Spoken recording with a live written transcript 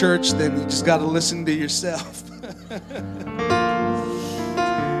church, then you just got to listen to yourself.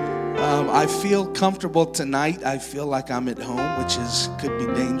 I feel comfortable tonight. I feel like I'm at home, which could be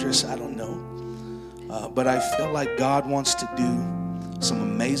dangerous. I don't know. But I feel like God wants to do some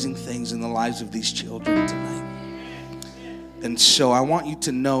amazing things in the lives of these children tonight. And so I want you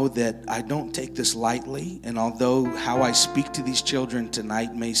to know that I don't take this lightly. And although how I speak to these children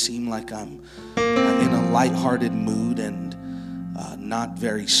tonight may seem like I'm in a lighthearted mood and not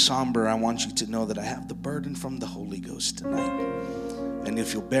very somber, I want you to know that I have the burden from the Holy Ghost tonight. And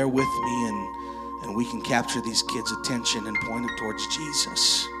if you'll bear with me and we can capture these kids' attention and point it towards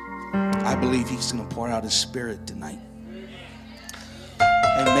Jesus, I believe He's going to pour out His Spirit tonight.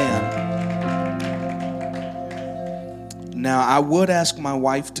 Amen. Now, I would ask my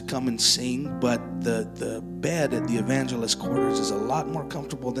wife to come and sing, but the bed at the evangelist quarters is a lot more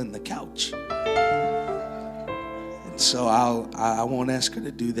comfortable than the couch. And so I won't ask her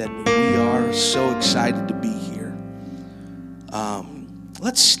to do that, but we are so excited to be here.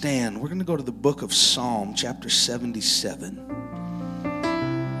 Let's stand. We're going to go to the book of Psalm, chapter 77.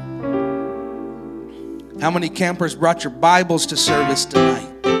 How many campers brought your Bibles to service tonight?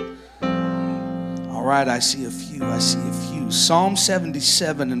 All right, I see a few. Psalm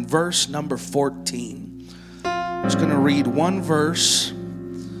 77 and verse number 14. I'm just going to read one verse.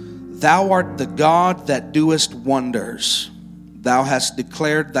 Thou art the God that doest wonders. Thou hast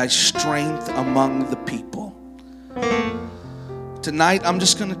declared thy strength among the people. Tonight, I'm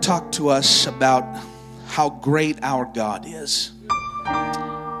just going to talk to us about how great our God is.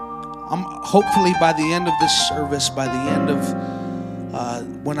 Hopefully by the end of this service, by the end of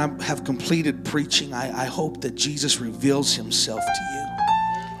when I have completed preaching, I hope that Jesus reveals Himself to you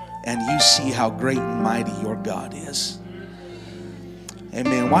and you see how great and mighty your God is.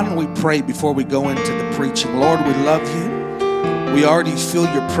 Amen. Why don't we pray before we go into the preaching? Lord, we love you. We already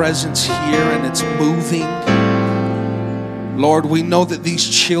feel your presence here and it's moving. Lord, we know that these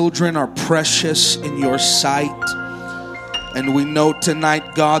children are precious in your sight. And we know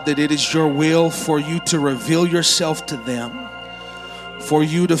tonight, God, that it is your will for you to reveal yourself to them, for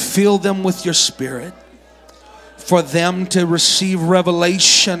you to fill them with your Spirit, for them to receive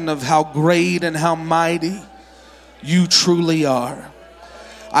revelation of how great and how mighty you truly are.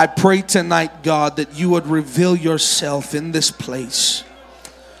 I pray tonight, God, that you would reveal yourself in this place.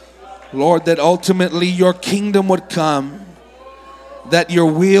 Lord, that ultimately your kingdom would come, that your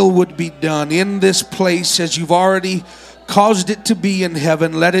will would be done in this place as you've already caused it to be in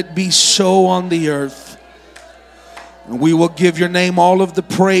heaven. Let it be so on the earth. And we will give your name all of the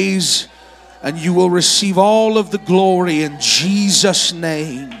praise, and you will receive all of the glory in Jesus'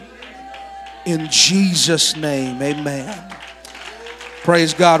 name. In Jesus' name, amen.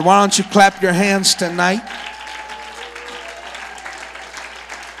 Praise God. Why don't you clap your hands tonight?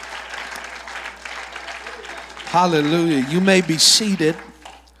 Hallelujah. You may be seated.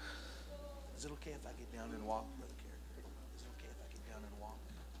 Is it okay if I get down and walk, Brother Carey? Is it okay if I get down and walk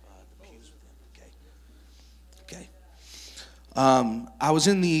the pews with them? Okay. I was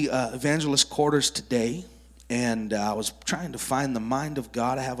in the evangelist quarters today, and I was trying to find the mind of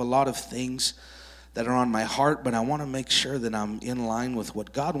God. I have a lot of things that are on my heart, but I want to make sure that I'm in line with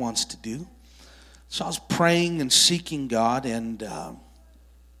what God wants to do. So I was praying and seeking God, and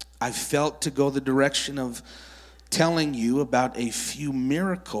I felt to go the direction of telling you about a few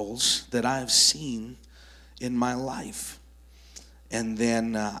miracles that I've seen in my life. And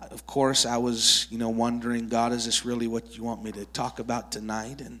then, of course, I was, wondering, God, is this really what you want me to talk about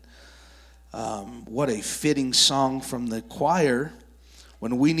tonight? And what a fitting song from the choir.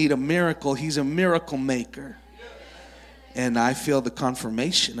 When we need a miracle, He's a miracle maker. And I feel the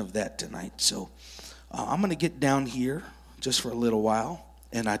confirmation of that tonight. So I'm going to get down here just for a little while.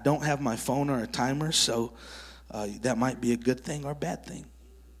 And I don't have my phone or a timer, so that might be a good thing or a bad thing.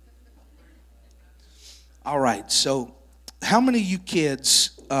 All right, so how many of you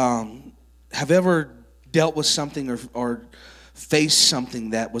kids have ever dealt with something or faced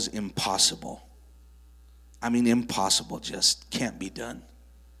something that was impossible? I mean, impossible, just can't be done.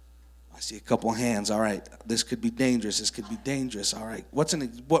 I see a couple hands. All right, this could be dangerous. This could be dangerous. All right, what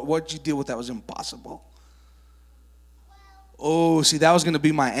did you deal with that was impossible? Oh, see, that was going to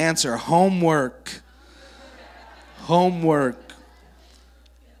be my answer. Homework.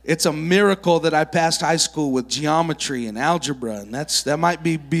 It's a miracle that I passed high school with geometry and algebra, and that might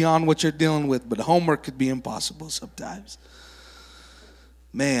be beyond what you're dealing with, but homework could be impossible sometimes.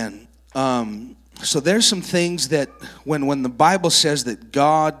 Man, so there's some things that when the Bible says that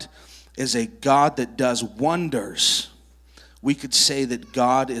God is a God that does wonders, we could say that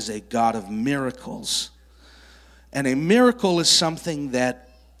God is a God of miracles. And a miracle is something that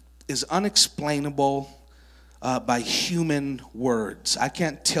is unexplainable by human words. I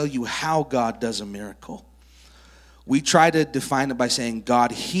can't tell you how God does a miracle. We try to define it by saying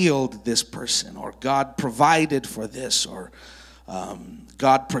God healed this person, or God provided for this, or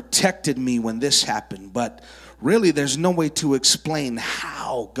God protected me when this happened. But really, there's no way to explain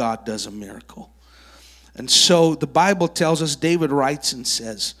how God does a miracle. And so the Bible tells us, David writes and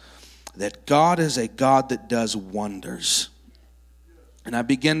says that God is a God that does wonders. And I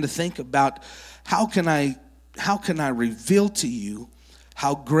began to think about how can I reveal to you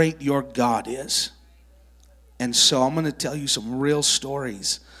how great your God is. And so I'm going to tell you some real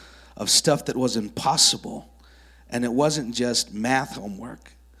stories of stuff that was impossible. And it wasn't just math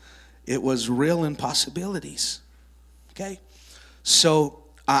homework. It was real impossibilities. Okay? So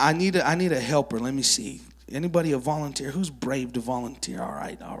I need a helper. Let me see. Anybody a volunteer? Who's brave to volunteer? All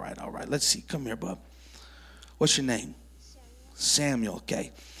right. Let's see. Come here, bub. What's your name? Samuel.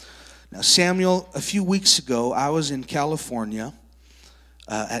 Okay. Now, Samuel, a few weeks ago, I was in California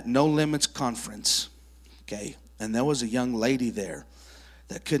at No Limits Conference. Okay. And there was a young lady there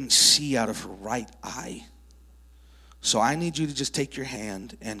that couldn't see out of her right eye. So I need you to just take your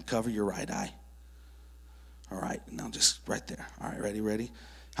hand and cover your right eye. All right. Now just right there. All right. Ready?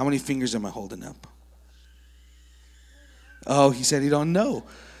 How many fingers am I holding up? Oh, he said he don't know.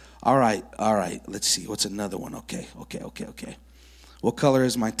 All right. Let's see. What's another one? Okay. What color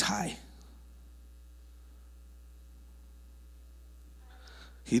is my tie?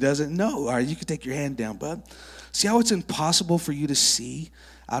 He doesn't know. All right, you can take your hand down, bud. See how it's impossible for you to see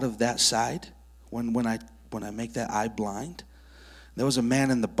out of that side when I make that eye blind? There was a man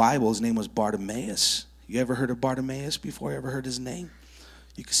in the Bible. His name was Bartimaeus. You ever heard of Bartimaeus before? You ever heard his name?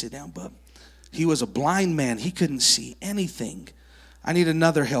 You can sit down, bub. He was a blind man. He couldn't see anything. I need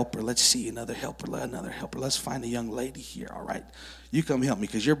another helper. Let's see, another helper. Let's find a young lady here. All right. You come help me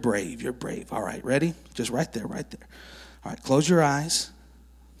because you're brave. All right, ready? Just right there. All right, close your eyes.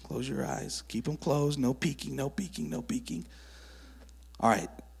 Keep them closed. No peeking. All right.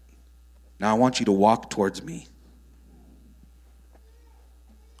 Now I want you to walk towards me.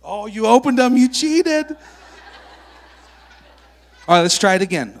 Oh, you opened them. You cheated. All right, let's try it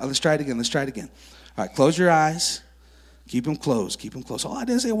again. All right, close your eyes. Keep them closed. Oh, I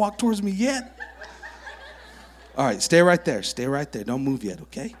didn't say walk towards me yet. All right, stay right there. Don't move yet,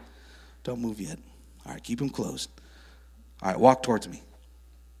 okay? All right, keep them closed. All right, walk towards me.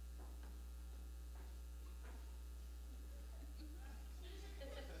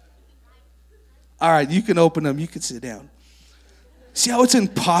 All right, you can open them. You can sit down. See how it's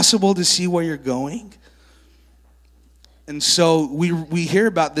impossible to see where you're going? And so we hear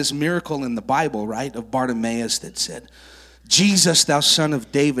about this miracle in the Bible, right, of Bartimaeus that said, Jesus, thou son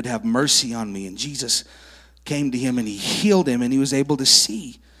of David, have mercy on me. And Jesus came to him and he healed him and he was able to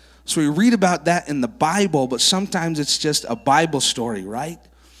see. So we read about that in the Bible, but sometimes it's just a Bible story, right?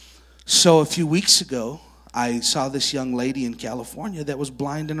 So a few weeks ago, I saw this young lady in California that was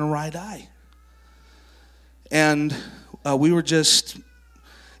blind in her right eye. And we were just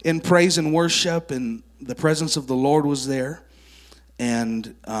in praise and worship, and the presence of the Lord was there.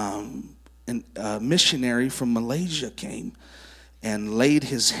 And a missionary from Malaysia came and laid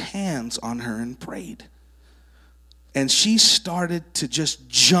his hands on her and prayed. And she started to just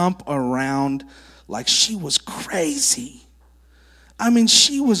jump around like she was crazy. I mean,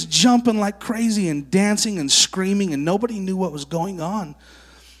 she was jumping like crazy and dancing and screaming, and nobody knew what was going on.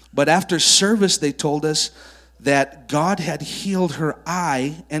 But after service, they told us that God had healed her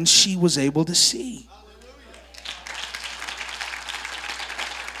eye and she was able to see.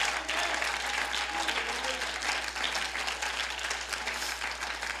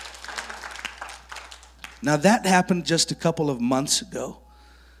 Now that happened just a couple of months ago.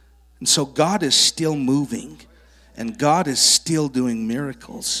 And so God is still moving and God is still doing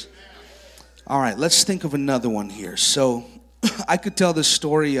miracles. All right, let's think of another one here. So I could tell the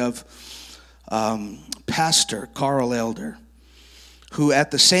story of Pastor Carl Elder, who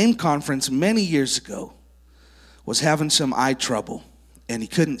at the same conference many years ago was having some eye trouble and he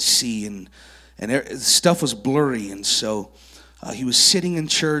couldn't see and stuff was blurry. And so he was sitting in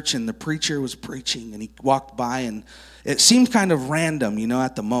church and the preacher was preaching and he walked by, and it seemed kind of random,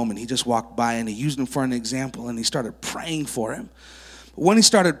 at the moment. He just walked by and he used him for an example and he started praying for him. But when he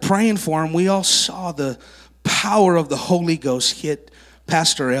started praying for him, we all saw the power of the Holy Ghost hit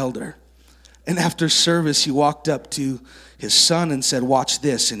Pastor Elder. And after service, he walked up to his son and said, "Watch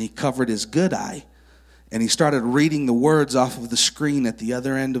this." And he covered his good eye. And he started reading the words off of the screen at the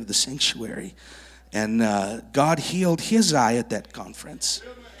other end of the sanctuary. And God healed his eye at that conference.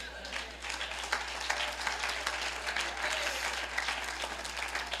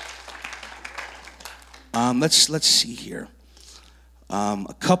 Let's see here.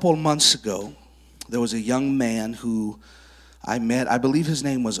 A couple months ago, there was a young man who I met. I believe his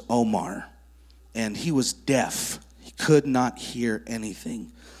name was Omar, and he was deaf. He could not hear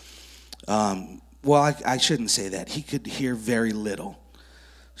anything. Well, I shouldn't say that. He could hear very little.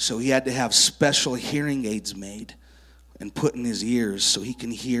 So he had to have special hearing aids made and put in his ears so he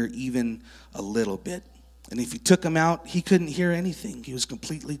can hear even a little bit. And if you took him out, he couldn't hear anything. He was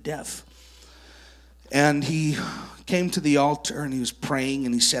completely deaf. And he came to the altar and he was praying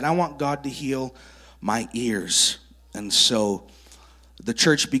and he said, I want God to heal my ears. And so the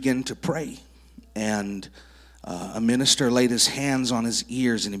church began to pray. And a minister laid his hands on his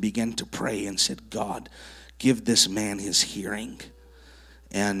ears and he began to pray and said, God, give this man his hearing.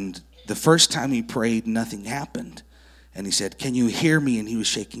 And the first time he prayed, nothing happened. And he said, can you hear me? And he was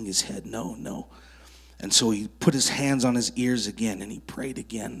shaking his head, no. And so he put his hands on his ears again and he prayed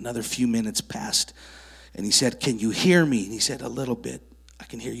again. Another few minutes passed. And he said, can you hear me? And he said, a little bit. I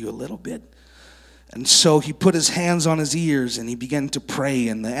can hear you a little bit. And so he put his hands on his ears and he began to pray.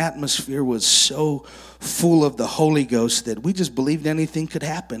 And the atmosphere was so full of the Holy Ghost that we just believed anything could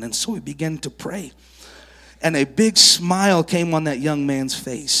happen. And so he began to pray. And a big smile came on that young man's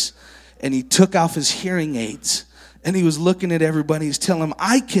face. And he took off his hearing aids. And he was looking at everybody. He's telling them,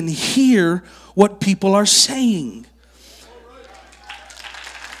 I can hear what people are saying.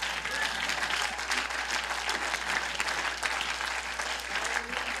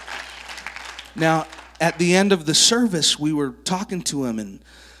 Now, at the end of the service, we were talking to him. And,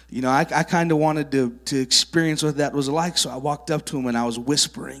 you know, I kind of wanted to experience what that was like. So I walked up to him and I was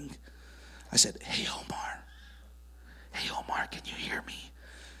whispering. I said, hey, Omar, can you hear me?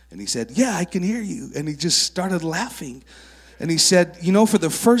 And he said, yeah, I can hear you. And he just started laughing. And he said, you know, for the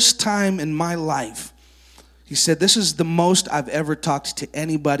first time in my life, he said, this is the most I've ever talked to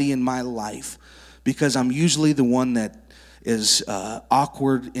anybody in my life because I'm usually the one that is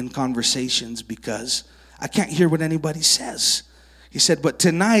awkward in conversations because I can't hear what anybody says. He said, but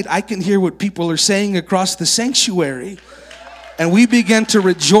tonight I can hear what people are saying across the sanctuary. And we began to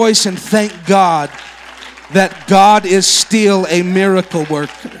rejoice and thank God that God is still a miracle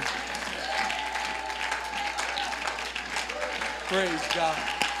worker. Praise God.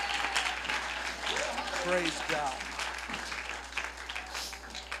 Praise God.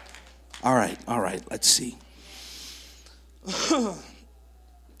 All right, let's see.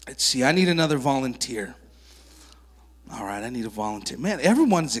 I need another volunteer. All right, I need a volunteer. Man,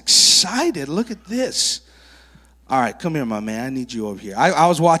 everyone's excited. Look at this. All right, come here, my man. I need you over here. I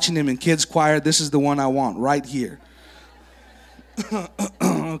was watching him in kids' choir. This is the one I want right here.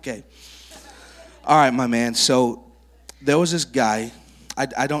 Okay. All right, my man. So there was this guy.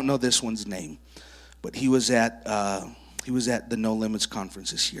 I don't know this one's name, but he was at the No Limits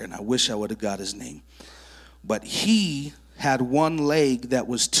conference this year, and I wish I would have got his name. But he had one leg that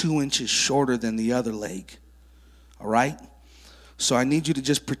was 2 inches shorter than the other leg. All right? So I need you to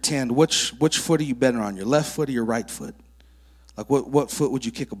just pretend, which foot are you better on, your left foot or your right foot? Like what foot would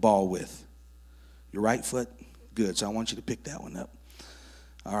you kick a ball with? Your right foot? Good. So I want you to pick that one up.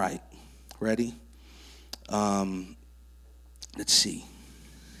 All right. Ready? Let's see.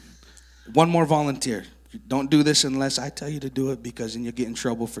 One more volunteer. Don't do this unless I tell you to do it because then you'll get in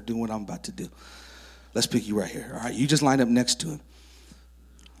trouble for doing what I'm about to do. Let's pick you right here. All right. You just line up next to him.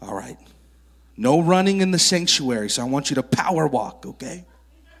 All right. No running in the sanctuary, so I want you to power walk, okay?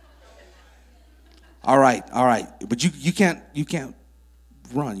 All right. But you can't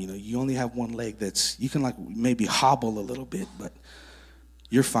run, you know. You only have one leg you can like maybe hobble a little bit, but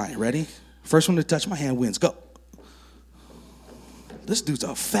you're fine. Ready? First one to touch my hand wins. Go. This dude's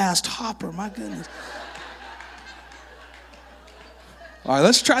a fast hopper, my goodness. All right,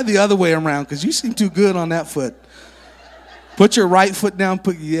 let's try the other way around because you seem too good on that foot. Put your right foot down.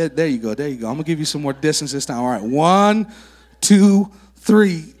 There you go. I'm going to give you some more distance this time. All right. 1, 2,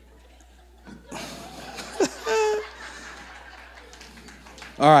 3.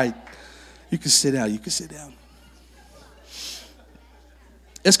 All right. You can sit down.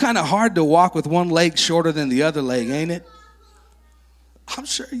 It's kind of hard to walk with one leg shorter than the other leg, ain't it? I'm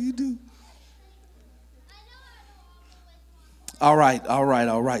sure you do. All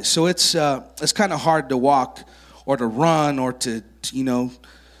right. So it's kind of hard to walk or to run or to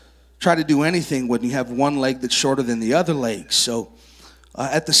try to do anything when you have one leg that's shorter than the other leg. So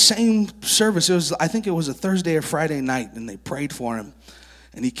at the same service, I think it was a Thursday or Friday night, and they prayed for him.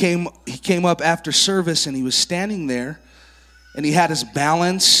 And he came up after service, and he was standing there, and he had his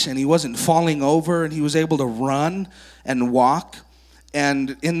balance, and he wasn't falling over, and he was able to run and walk.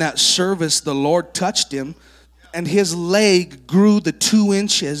 And in that service, the Lord touched him, and his leg grew the 2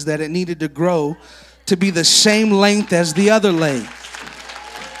 inches that it needed to grow to be the same length as the other leg.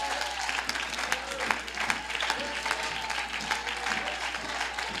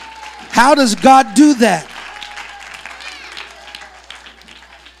 How does God do that?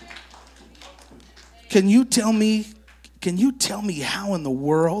 Can you tell me how in the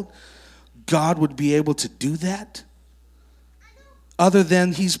world God would be able to do that? Other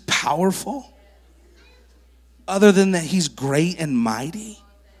than he's powerful? Other than that he's great and mighty?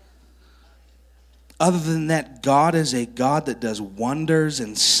 Other than that God is a God that does wonders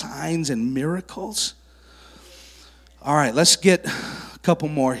and signs and miracles? All right, let's get a couple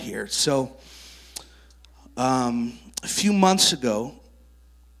more here. So, a few months ago,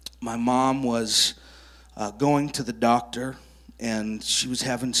 my mom was going to the doctor, and she was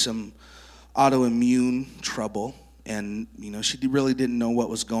having some autoimmune trouble, and she really didn't know what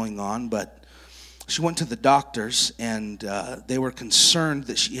was going on, but she went to the doctors, and they were concerned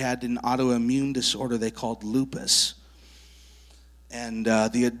that she had an autoimmune disorder they called lupus. And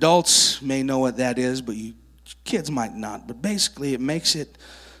the adults may know what that is, but kids might not. But basically, it makes it,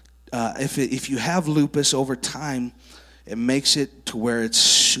 if you have lupus over time, it makes it to where it's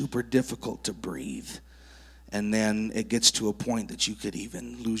super difficult to breathe. And then it gets to a point that you could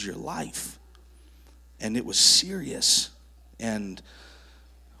even lose your life. And it was serious. And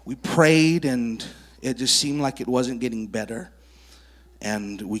we prayed, and it just seemed like it wasn't getting better.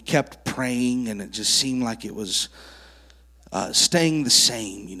 And we kept praying, and it just seemed like it was staying the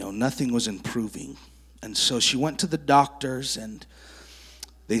same. Nothing was improving. And so she went to the doctors, and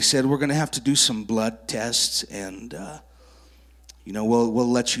they said, we're going to have to do some blood tests, and we'll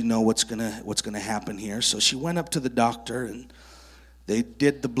let you know what's gonna happen here. So she went up to the doctor, and they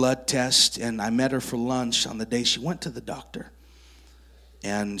did the blood test, and I met her for lunch on the day she went to the doctor.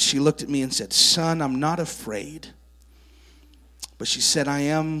 And she looked at me and said, son, I'm not afraid. But she said, I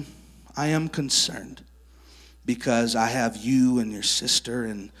am concerned, because I have you and your sister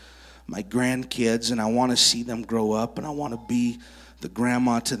and my grandkids, and I want to see them grow up, and I want to be the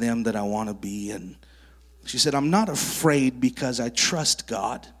grandma to them that I want to be. And she said, I'm not afraid because I trust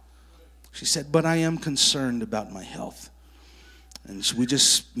God. She said, but I am concerned about my health. And so we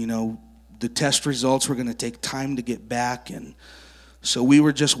just, the test results were going to take time to get back. And so we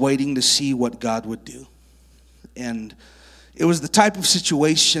were just waiting to see what God would do. And it was the type of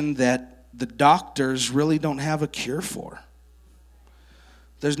situation that the doctors really don't have a cure for.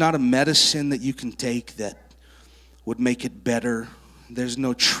 There's not a medicine that you can take that would make it better. There's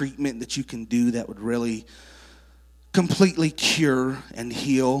no treatment that you can do that would really completely cure and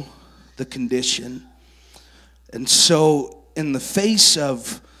heal the condition. And so in the face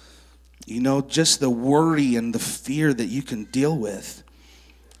of, just the worry and the fear that you can deal with,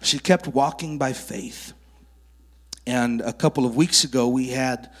 she kept walking by faith. And a couple of weeks ago, we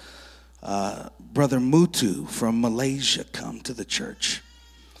had Brother Mutu from Malaysia come to the church.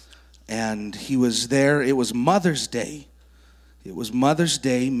 And he was there. It was Mother's Day. It was Mother's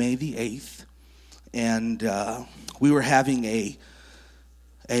Day, May the 8th. And we were having a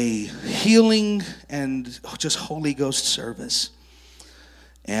healing and just Holy Ghost service.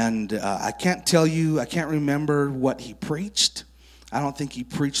 And I can't remember what he preached. I don't think he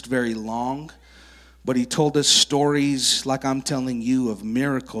preached very long. But he told us stories like I'm telling you of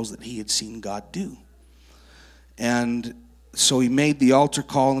miracles that he had seen God do. And so he made the altar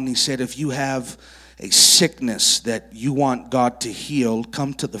call, and he said, if you have a sickness that you want God to heal,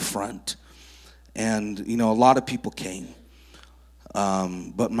 come to the front. And, a lot of people came.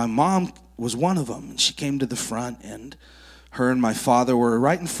 But my mom was one of them, and she came to the front, and her and my father were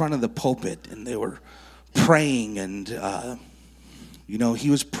right in front of the pulpit, and they were praying, and, he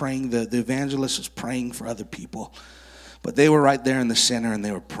was praying, the evangelist was praying for other people. But they were right there in the center, and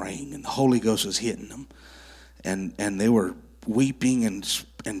they were praying, and the Holy Ghost was hitting them. And they were weeping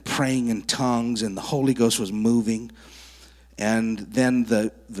and praying in tongues, and the Holy Ghost was moving. And then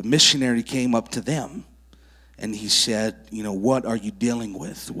the missionary came up to them, and he said, what are you dealing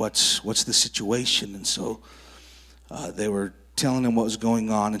with? What's the situation? And so they were telling him what was going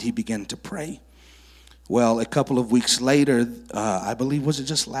on, and he began to pray. Well, a couple of weeks later, I believe, was it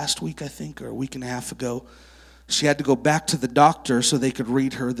just last week, I think, or a week and a half ago, she had to go back to the doctor so they could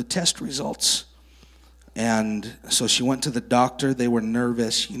read her the test results. And so she went to the doctor. They were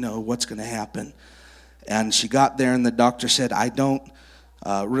nervous, what's going to happen. And she got there, and the doctor said, I don't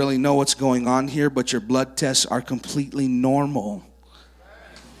really know what's going on here, but your blood tests are completely normal.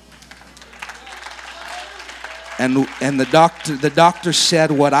 And the doctor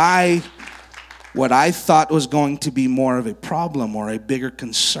said what I thought was going to be more of a problem or a bigger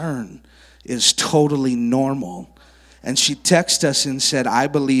concern is totally normal. And she texted us and said, I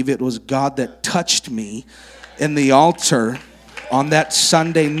believe it was God that touched me in the altar on that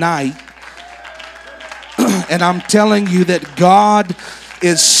Sunday night. And I'm telling you that God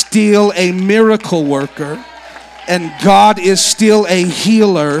is still a miracle worker. And God is still a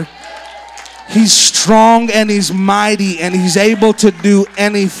healer. He's strong and He's mighty and He's able to do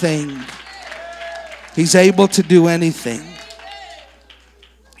anything. He's able to do anything.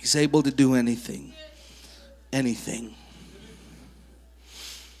 He's able to do anything. Anything.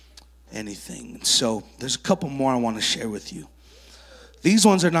 Anything. So there's a couple more I want to share with you. These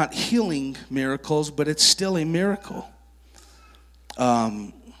ones are not healing miracles, but it's still a miracle.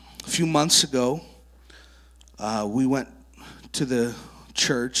 A few months ago, we went to the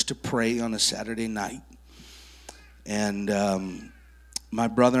church to pray on a Saturday night. And my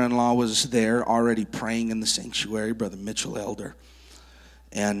brother-in-law was there already praying in the sanctuary, Brother Mitchell Elder.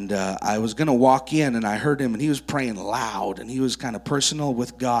 And I was going to walk in, and I heard him, and he was praying loud, and he was kind of personal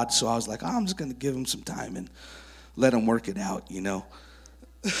with God. So I was like, I'm just going to give him some time and let him work it out, you know.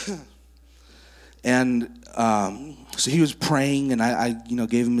 And so he was praying, and I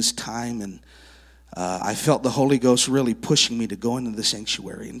gave him his time, and I felt the Holy Ghost really pushing me to go into the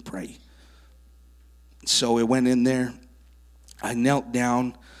sanctuary and pray. So I went in there. I knelt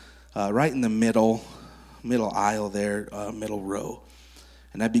down right in the middle aisle there, middle row.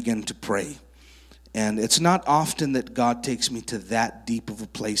 And I began to pray. And it's not often that God takes me to that deep of a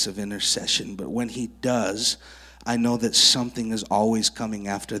place of intercession. But when He does, I know that something is always coming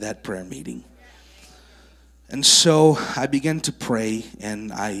after that prayer meeting. And so I began to pray.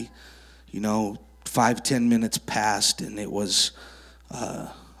 And 5-10 minutes passed. And it was,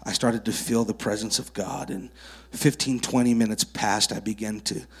 I started to feel the presence of God. And 15-20 minutes passed. I began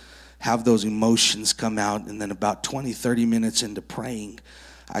to have those emotions come out. And then about 20-30 minutes into praying,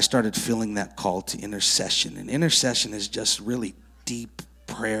 I started feeling that call to intercession. And intercession is just really deep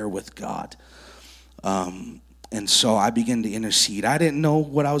prayer with God. And so I began to intercede. I didn't know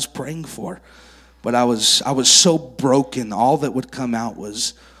what I was praying for, but I was so broken. All that would come out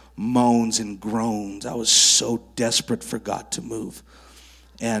was moans and groans. I was so desperate for God to move.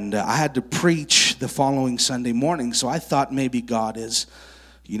 And I had to preach the following Sunday morning, so I thought maybe God is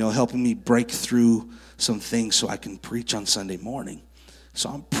helping me break through some things so I can preach on Sunday morning. So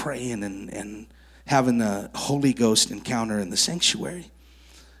I'm praying and having a Holy Ghost encounter in the sanctuary.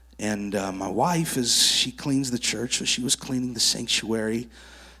 And my wife, she cleans the church, so she was cleaning the sanctuary.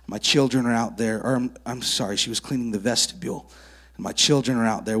 My children are out there, she was cleaning the vestibule. And my children are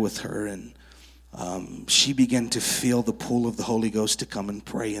out there with her, and she began to feel the pull of the Holy Ghost to come and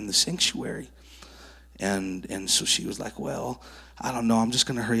pray in the sanctuary. And so she was like, well, I don't know, I'm just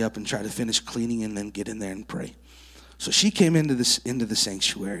going to hurry up and try to finish cleaning and then get in there and pray. So she came into the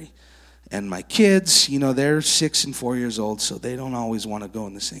sanctuary. And my kids, they're 6 and 4 years old, so they don't always want to go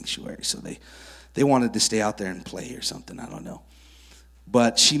in the sanctuary. So they wanted to stay out there and play or something, I don't know.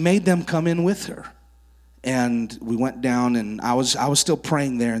 But she made them come in with her. And we went down, and I was still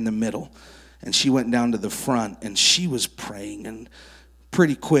praying there in the middle. And she went down to the front, and she was praying. And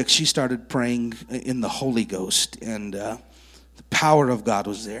pretty quick, she started praying in the Holy Ghost. And the power of God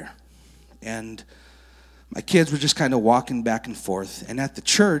was there. And my kids were just kind of walking back and forth. And at the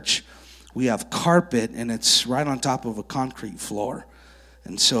church, we have carpet, and it's right on top of a concrete floor.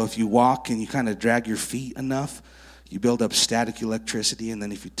 And so if you walk and you kind of drag your feet enough, you build up static electricity, and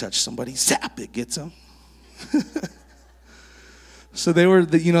then if you touch somebody, zap, it gets them. So they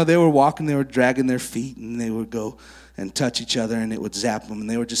were walking, they were dragging their feet, and they would go and touch each other, and it would zap them, and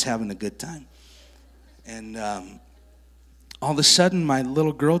they were just having a good time. And all of a sudden, my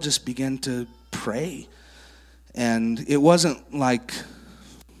little girl just began to pray. And it wasn't like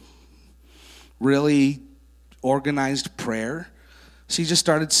really organized prayer. She just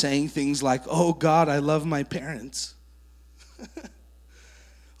started saying things like, oh God, I love my parents.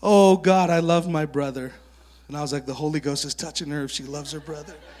 Oh God, I love my brother. And I was like, the Holy Ghost is touching her if she loves her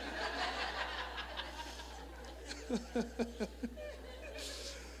brother.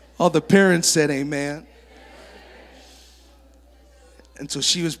 All the parents said amen. And so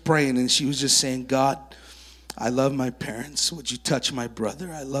she was praying, and she was just saying, God, I love my parents. Would you touch my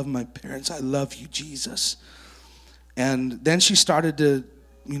brother? I love my parents. I love you, Jesus. And then she started to,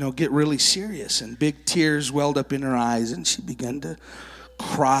 get really serious, and big tears welled up in her eyes, and she began to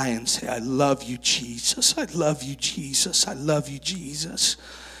cry and say, I love you, Jesus. I love you, Jesus. I love you, Jesus.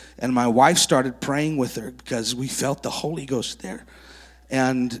 And my wife started praying with her because we felt the Holy Ghost there.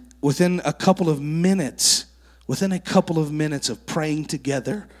 And within a couple of minutes of praying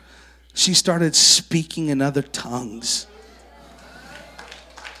together, she started speaking in other tongues.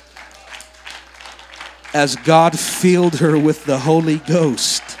 as God filled her with the Holy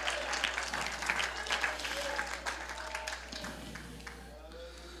Ghost.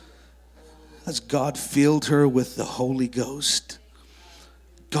 As God filled her with the Holy Ghost.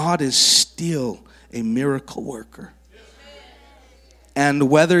 God is still a miracle worker. And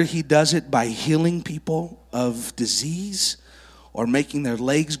whether he does it by healing people of disease, or making their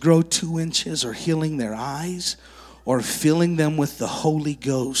legs grow 2 inches, or healing their eyes, or filling them with the Holy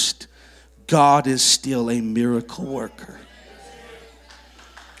Ghost, God is still a miracle worker.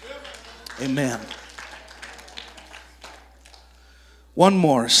 Amen. One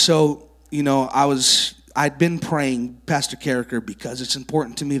more. So, I'd been praying, Pastor Carricker, because it's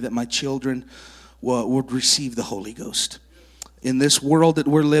important to me that my children would receive the Holy Ghost. In this world that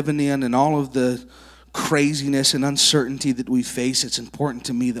we're living in and all of the craziness and uncertainty that we face, it's important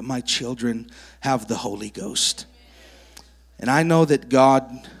to me that my children have the Holy Ghost. And I know that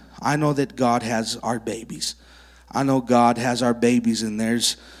God has our babies. I know God has our babies, and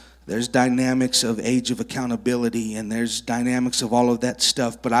there's dynamics of age of accountability, and there's dynamics of all of that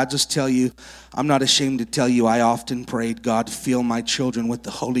stuff. But I just tell you, I'm not ashamed to tell you, I often prayed, God, fill my children with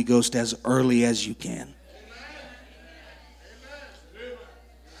the Holy Ghost as early as you can.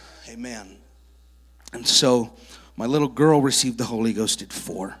 Amen. And so my little girl received the Holy Ghost at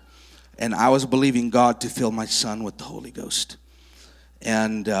 4. And I was believing God to fill my son with the Holy Ghost.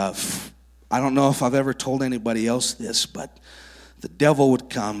 And I don't know if I've ever told anybody else this, but the devil would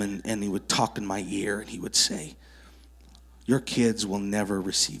come and he would talk in my ear, and he would say, your kids will never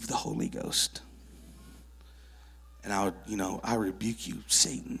receive the Holy Ghost. And I would, I rebuke you,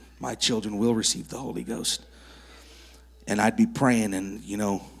 Satan. My children will receive the Holy Ghost. And I'd be praying, and,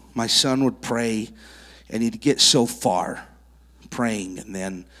 my son would pray, and he'd get so far praying, and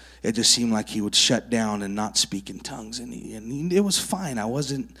then it just seemed like he would shut down and not speak in tongues. And it was fine. I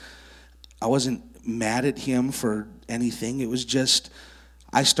wasn't mad at him for anything. It was just,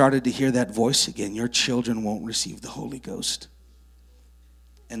 I started to hear that voice again. Your children won't receive the Holy Ghost.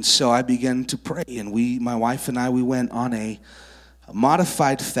 And so I began to pray, and my wife and I, we went on a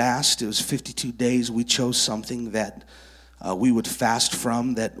modified fast. It was 52 days. We chose something that we would fast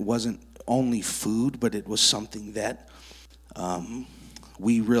from that wasn't only food, but it was something that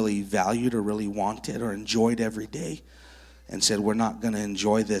we really valued or really wanted or enjoyed every day, and said, we're not going to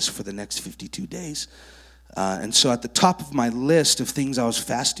enjoy this for the next 52 days. And so at the top of my list of things I was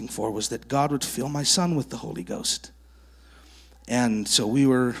fasting for was that God would fill my son with the Holy Ghost. And so we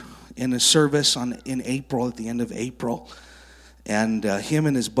were in a service in April, at the end of April, and him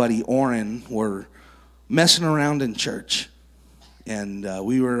and his buddy Orrin were messing around in church. And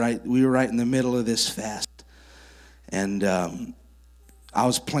we were right in the middle of this fast. And I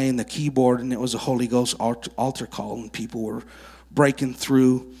was playing the keyboard, and it was a Holy Ghost altar call, and people were breaking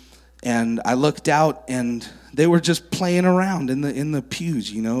through. And I looked out, and they were just playing around in the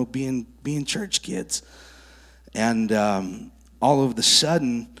pews, being church kids. And all of a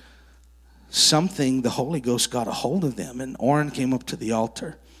sudden, the Holy Ghost got a hold of them, and Orrin came up to the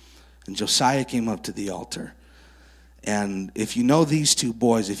altar, and Josiah came up to the altar. And if you know these two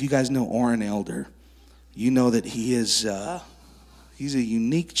boys, if you guys know Orrin Elder, you know that he is he's a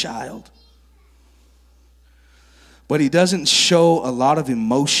unique child. But he doesn't show a lot of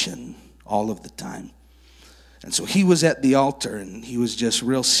emotion all of the time. And so he was at the altar, and he was just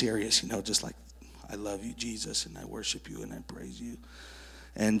real serious, just like, I love you, Jesus, and I worship you, and I praise you.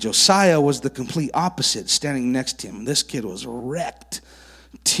 And Josiah was the complete opposite, standing next to him. This kid was wrecked.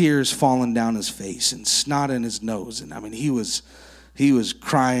 Tears falling down his face and snot in his nose. And he was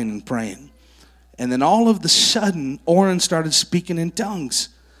crying and praying. And then all of a sudden, Orrin started speaking in tongues.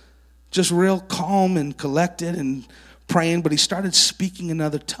 Just real calm and collected and praying, but he started speaking in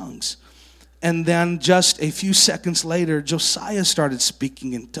other tongues. And then just a few seconds later, Josiah started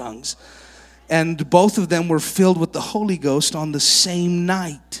speaking in tongues. And both of them were filled with the Holy Ghost on the same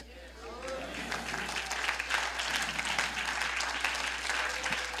night.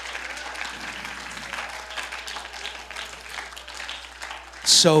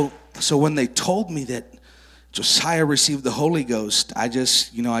 So when they told me that Josiah received the Holy Ghost, I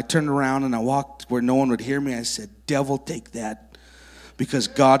just, I turned around and I walked where no one would hear me. I said, devil, take that. Because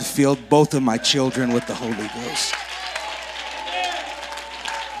God filled both of my children with the Holy Ghost.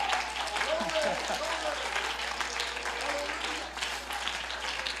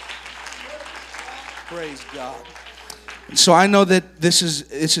 Praise God. So I know that this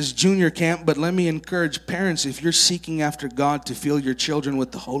is junior camp, but let me encourage parents, if you're seeking after God to fill your children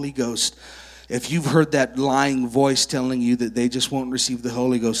with the Holy Ghost, if you've heard that lying voice telling you that they just won't receive the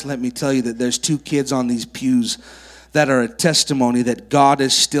Holy Ghost, let me tell you that there's 2 kids on these pews that are a testimony that God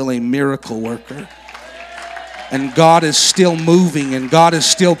is still a miracle worker. And God is still moving, and God is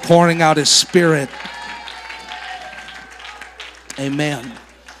still pouring out His Spirit. Amen.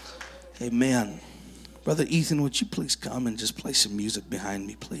 Amen. Brother Ethan, would you please come and just play some music behind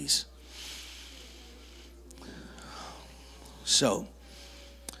me, please? So,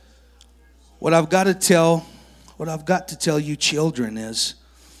 what I've got to tell you children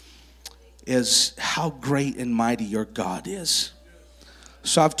is how great and mighty your God is.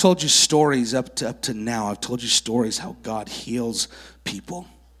 So I've told you stories up to now. I've told you stories how God heals people.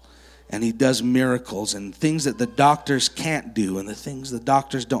 And He does miracles and things that the doctors can't do, and the things the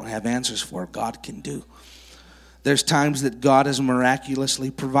doctors don't have answers for, God can do. There's times that God has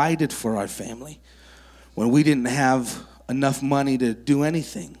miraculously provided for our family when we didn't have enough money to do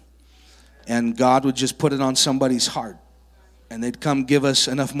anything. And God would just put it on somebody's heart. And they'd come give us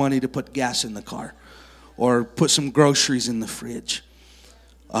enough money to put gas in the car or put some groceries in the fridge.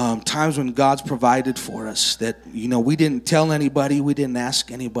 Times when God's provided for us that, we didn't tell anybody, we didn't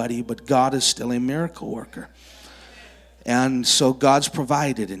ask anybody, but God is still a miracle worker. And so God's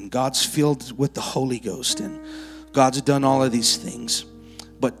provided, and God's filled with the Holy Ghost, and God's done all of these things.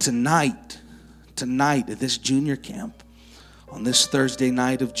 But tonight at this junior camp, on this Thursday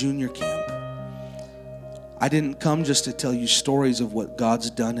night of junior camp, I didn't come just to tell you stories of what God's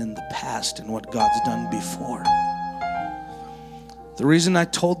done in the past and what God's done before. The reason I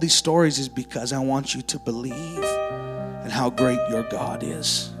told these stories is because I want you to believe in how great your God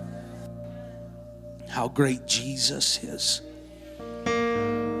is, how great Jesus is.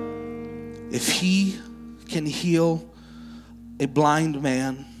 If He can heal a blind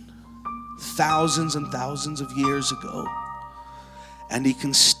man thousands and thousands of years ago, and He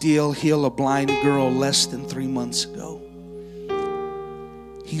can still heal a blind girl less than 3 months ago,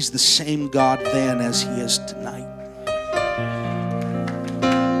 He's the same God then as He is tonight.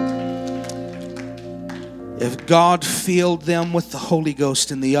 If God filled them with the Holy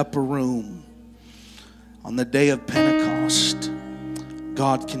Ghost in the upper room on the day of Pentecost,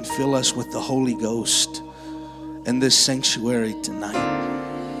 God can fill us with the Holy Ghost in this sanctuary tonight.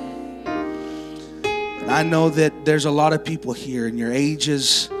 And I know that there's a lot of people here, and your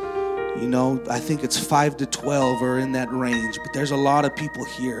ages, I think it's 5 to 12 or in that range, but there's a lot of people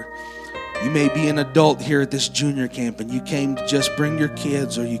here. You may be an adult here at this junior camp, and you came to just bring your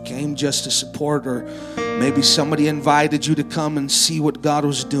kids, or you came just to support, or maybe somebody invited you to come and see what God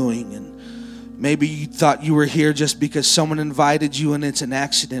was doing. And maybe you thought you were here just because someone invited you and it's an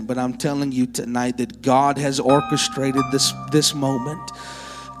accident. But I'm telling you tonight that God has orchestrated this moment.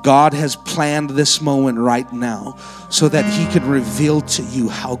 God has planned this moment right now so that He could reveal to you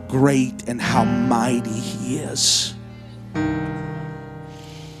how great and how mighty He is.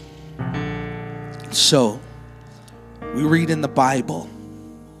 So, we read in the Bible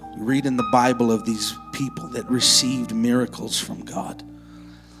of these people that received miracles from God.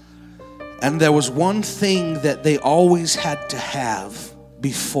 And there was one thing that they always had to have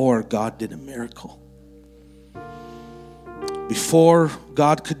before God did a miracle. Before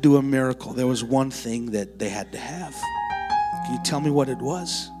God could do a miracle, there was one thing that they had to have. Can you tell me what it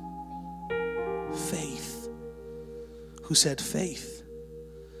was? Faith. Who said faith?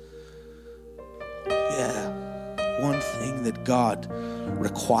 Yeah, one thing that God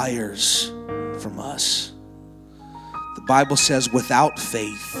requires from us. The Bible says without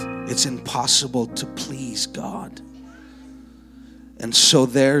faith, it's impossible to please God. And so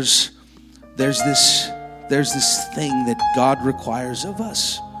there's this thing that God requires of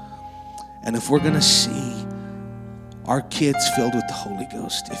us. And if we're going to see our kids filled with the Holy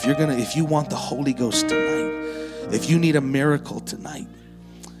Ghost, if you want the Holy Ghost tonight, if you need a miracle tonight,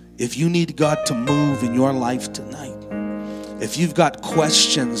 if you need God to move in your life tonight, if you've got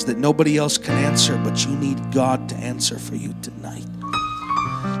questions that nobody else can answer, but you need God to answer for you tonight.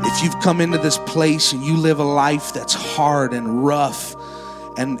 If you've come into this place and you live a life that's hard and rough,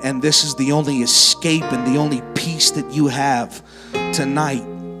 and this is the only escape and the only peace that you have tonight,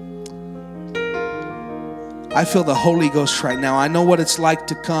 I feel the Holy Ghost right now. I know what it's like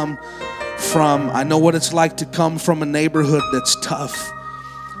to come from a neighborhood that's tough.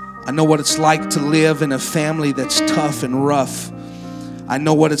 I know what it's like to live in a family that's tough and rough. I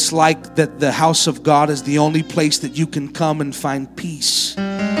know what it's like that the house of God is the only place that you can come and find peace.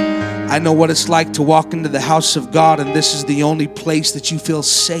 I know what it's like to walk into the house of God and this is the only place that you feel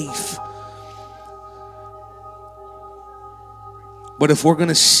safe. But if we're going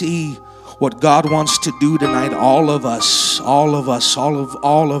to see what God wants to do tonight, all of us,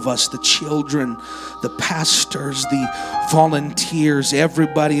 the children, the pastors, the volunteers,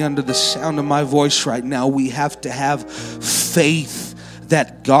 everybody under the sound of my voice right now, we have to have faith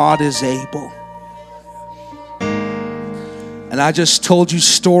that God is able. And I just told you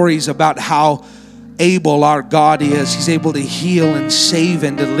stories about how able our God is. He's able to heal and save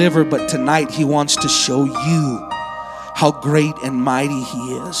and deliver. But tonight He wants to show you how great and mighty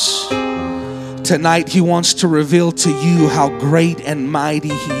He is. Tonight He wants to reveal to you how great and mighty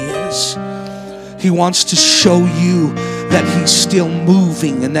He is. He wants to show you that He's still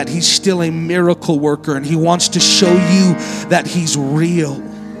moving and that He's still a miracle worker. And He wants to show you that He's real.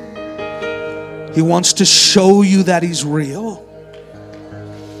 He wants to show you that He's real.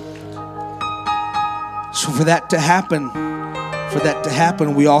 So for that to happen,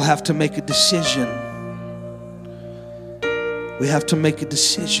 we all have to make a decision. We have to make a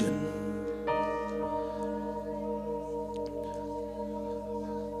decision.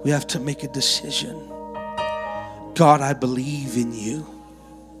 We have to make a decision. God, I believe in you.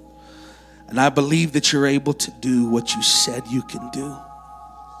 And I believe that you're able to do what you said you can do.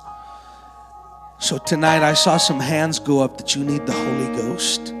 So tonight I saw some hands go up that you need the Holy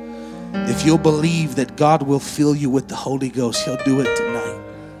Ghost. If you'll believe that God will fill you with the Holy Ghost, He'll do it tonight.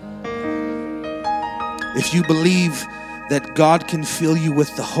 If you believe that God can fill you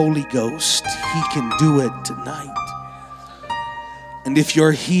with the Holy Ghost, He can do it tonight. And if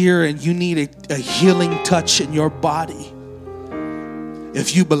you're here and you need a healing touch in your body,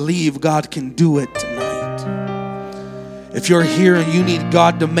 if you believe God can do it tonight. If you're here and you need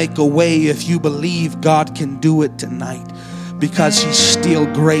God to make a way, if you believe God can do it tonight, because He's still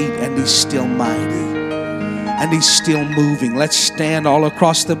great and He's still mighty and He's still moving. Let's stand all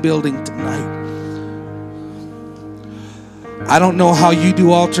across the building tonight. I don't know how you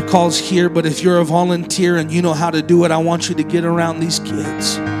do altar calls here, but if you're a volunteer and you know how to do it, I want you to get around these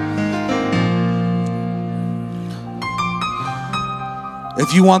kids.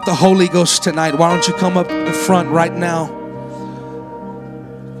 If you want the Holy Ghost tonight, why don't you come up to the front right now?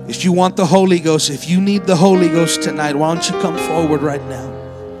 If you want the Holy Ghost, if you need the Holy Ghost tonight, why don't you come forward right now?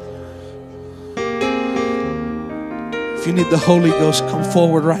 If you need the Holy Ghost, come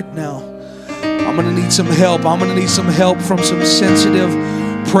forward right now. I'm going to need some help. I'm going to need some help from some sensitive,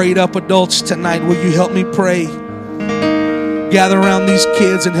 prayed up adults tonight. Will you help me pray? Gather around these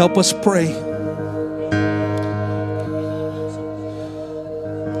kids and help us pray.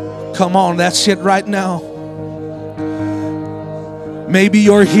 Come on, that's it right now. Maybe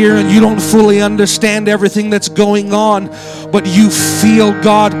you're here and you don't fully understand everything that's going on, but you feel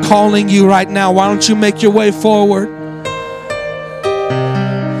God calling you right now. Why don't you make your way forward?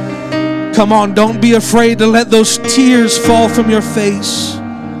 Come on, don't be afraid to let those tears fall from your face.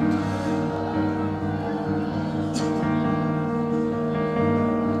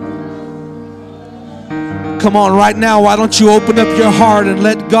 Come on, right now, why don't you open up your heart and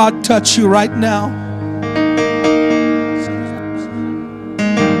let God touch you right now?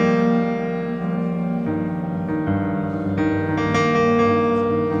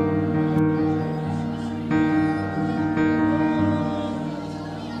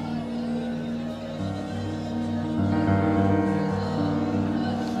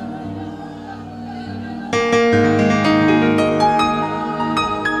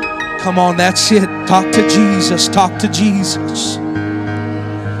 Come on, that's it. Talk to Jesus. Talk to Jesus.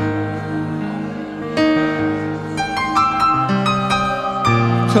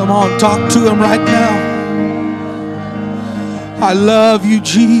 Come on, talk to Him right now. I love you,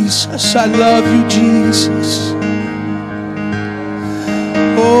 Jesus. I love you, Jesus.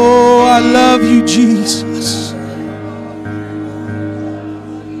 Oh, I love you, Jesus.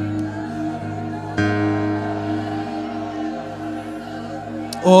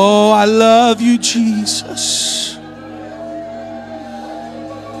 Oh, I love you, Jesus.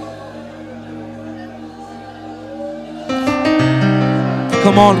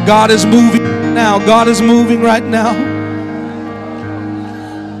 Come on, God is moving now. God is moving right now.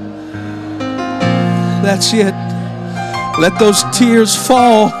 That's it. Let those tears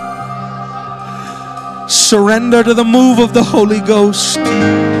fall. Surrender to the move of the Holy Ghost.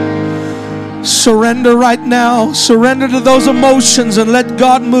 Surrender right now. Surrender to those emotions and let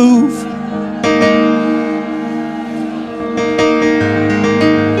God move.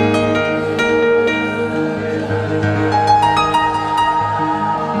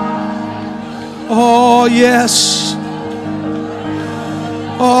 Oh, yes.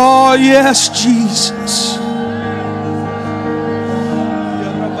 Oh, yes, Jesus.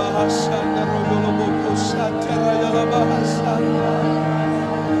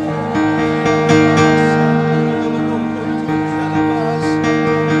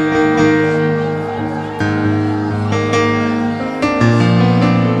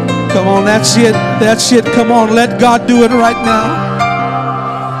 Come on, that's it. That's it. Come on, let God do it right now.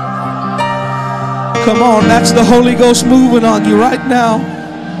 Come on, that's the Holy Ghost moving on you right now.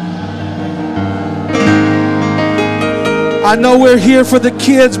 I know we're here for the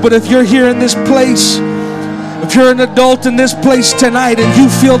kids, but if you're here in this place, if you're an adult in this place tonight and you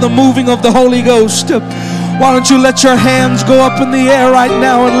feel the moving of the Holy Ghost, why don't you let your hands go up in the air right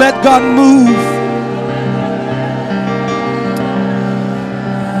now and let God move?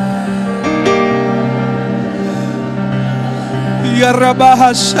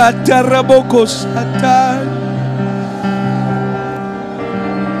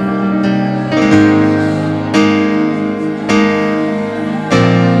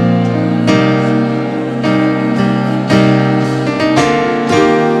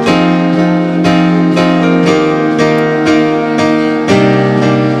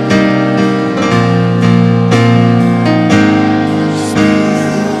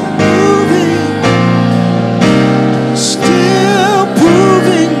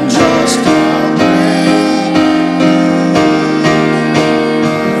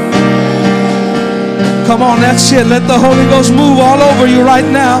 Come on, that's it. Let the Holy Ghost move all over you right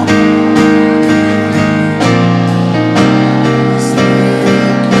now.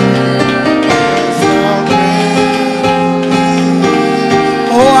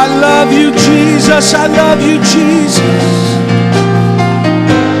 Oh, I love you, Jesus. I love you, Jesus.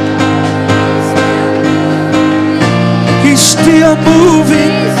 He's still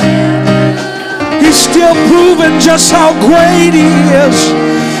moving. He's still proving just how great He is.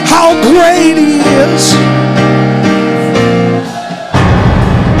 How great He is.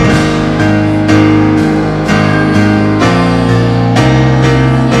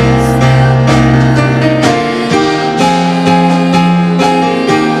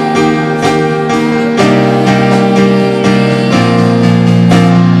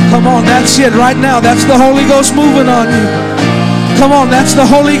 Come on, that's it right now. That's the Holy Ghost moving on you. Come on, that's the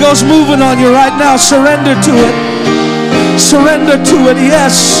Holy Ghost moving on you right now. Surrender to it. Surrender to it,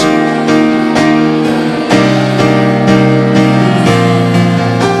 yes.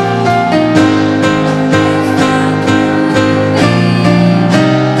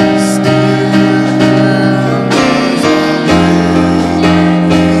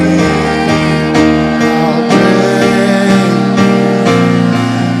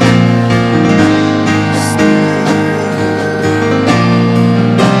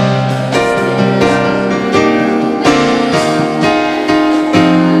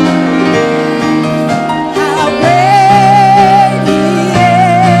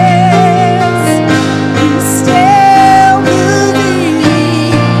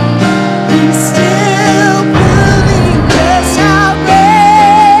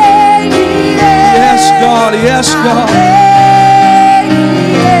 Yes, God.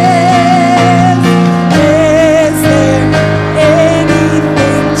 Is there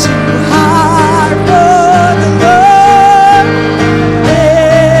anything too hard for the Lord?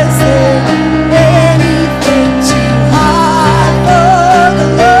 Is there anything too hard for the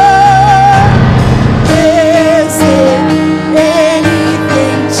Lord? Is there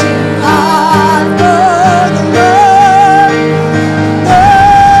anything too hard for the Lord?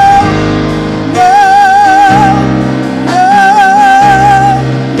 No, no.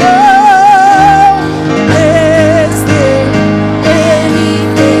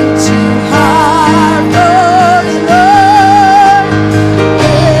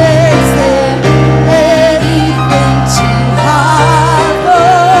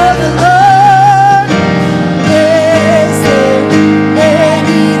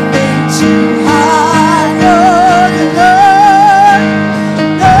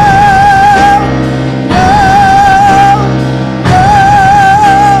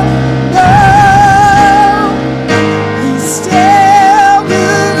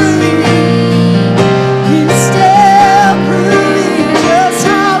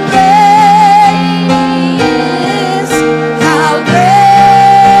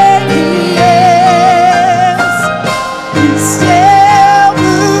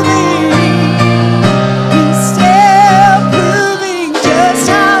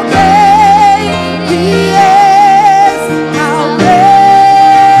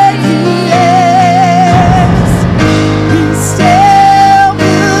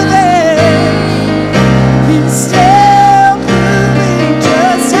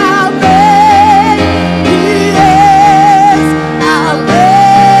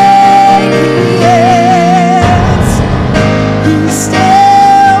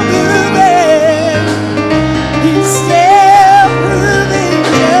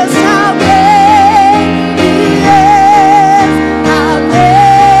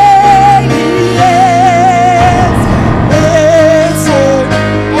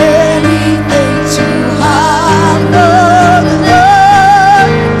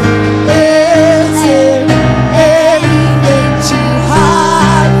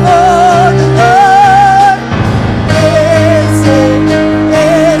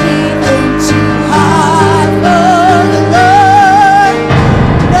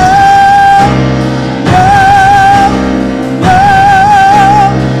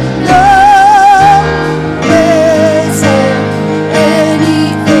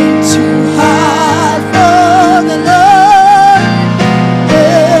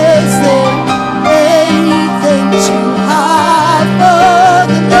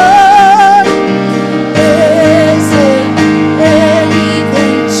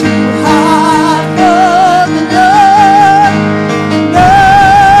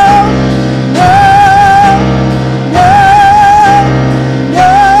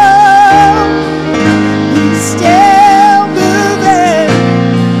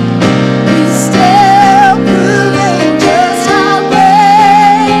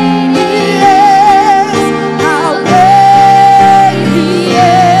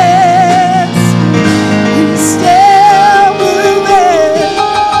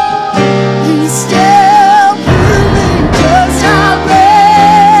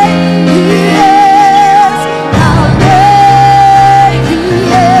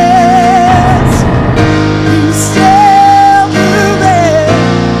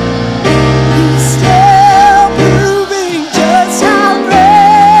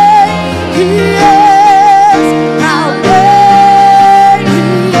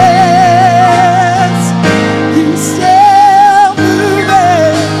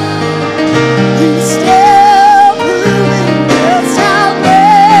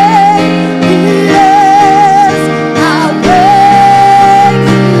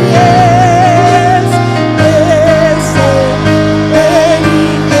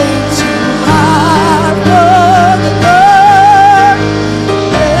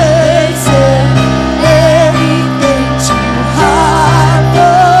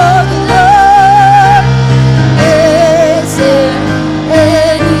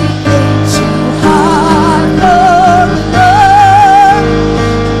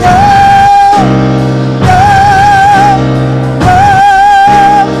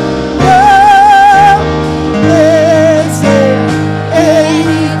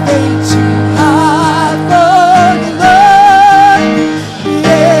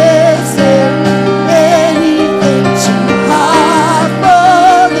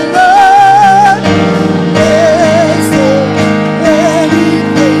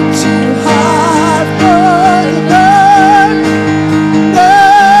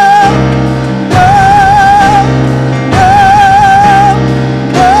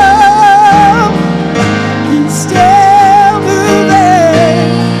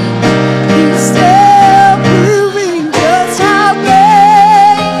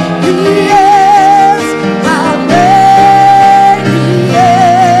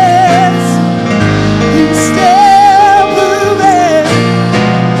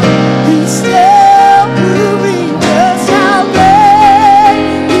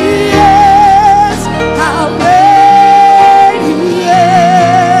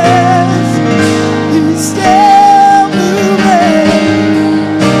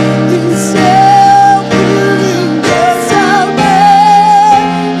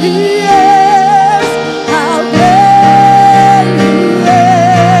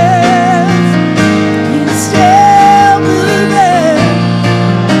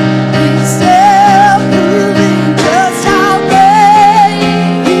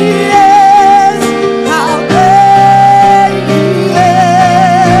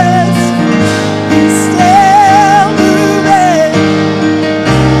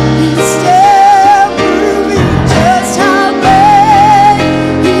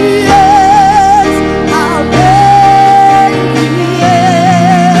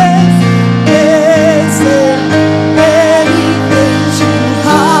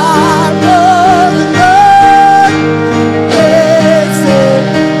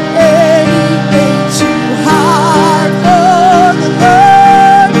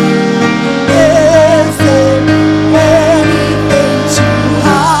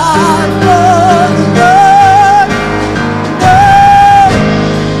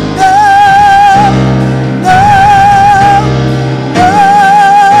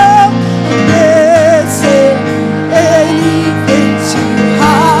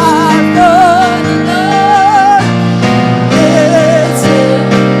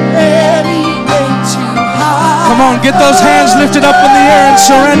 on, get those hands lifted up in the air and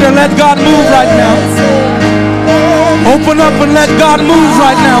surrender. Let God move right now. Open up and let God move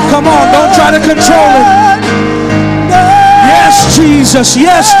right now. Come on, don't try to control it. Yes, Jesus.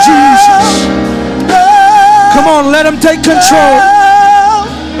 Yes, Jesus. Come on, let him take control.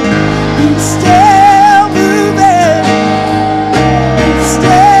 He's still moving. He's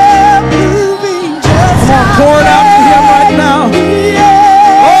still moving. Just Come on, pour it out to him right now.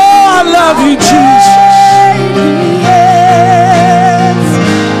 Oh, I love you, Jesus.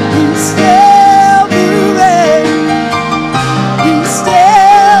 He's still moving. He's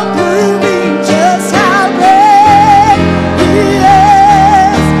still proving just how great he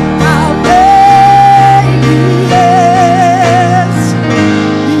is. How great he is.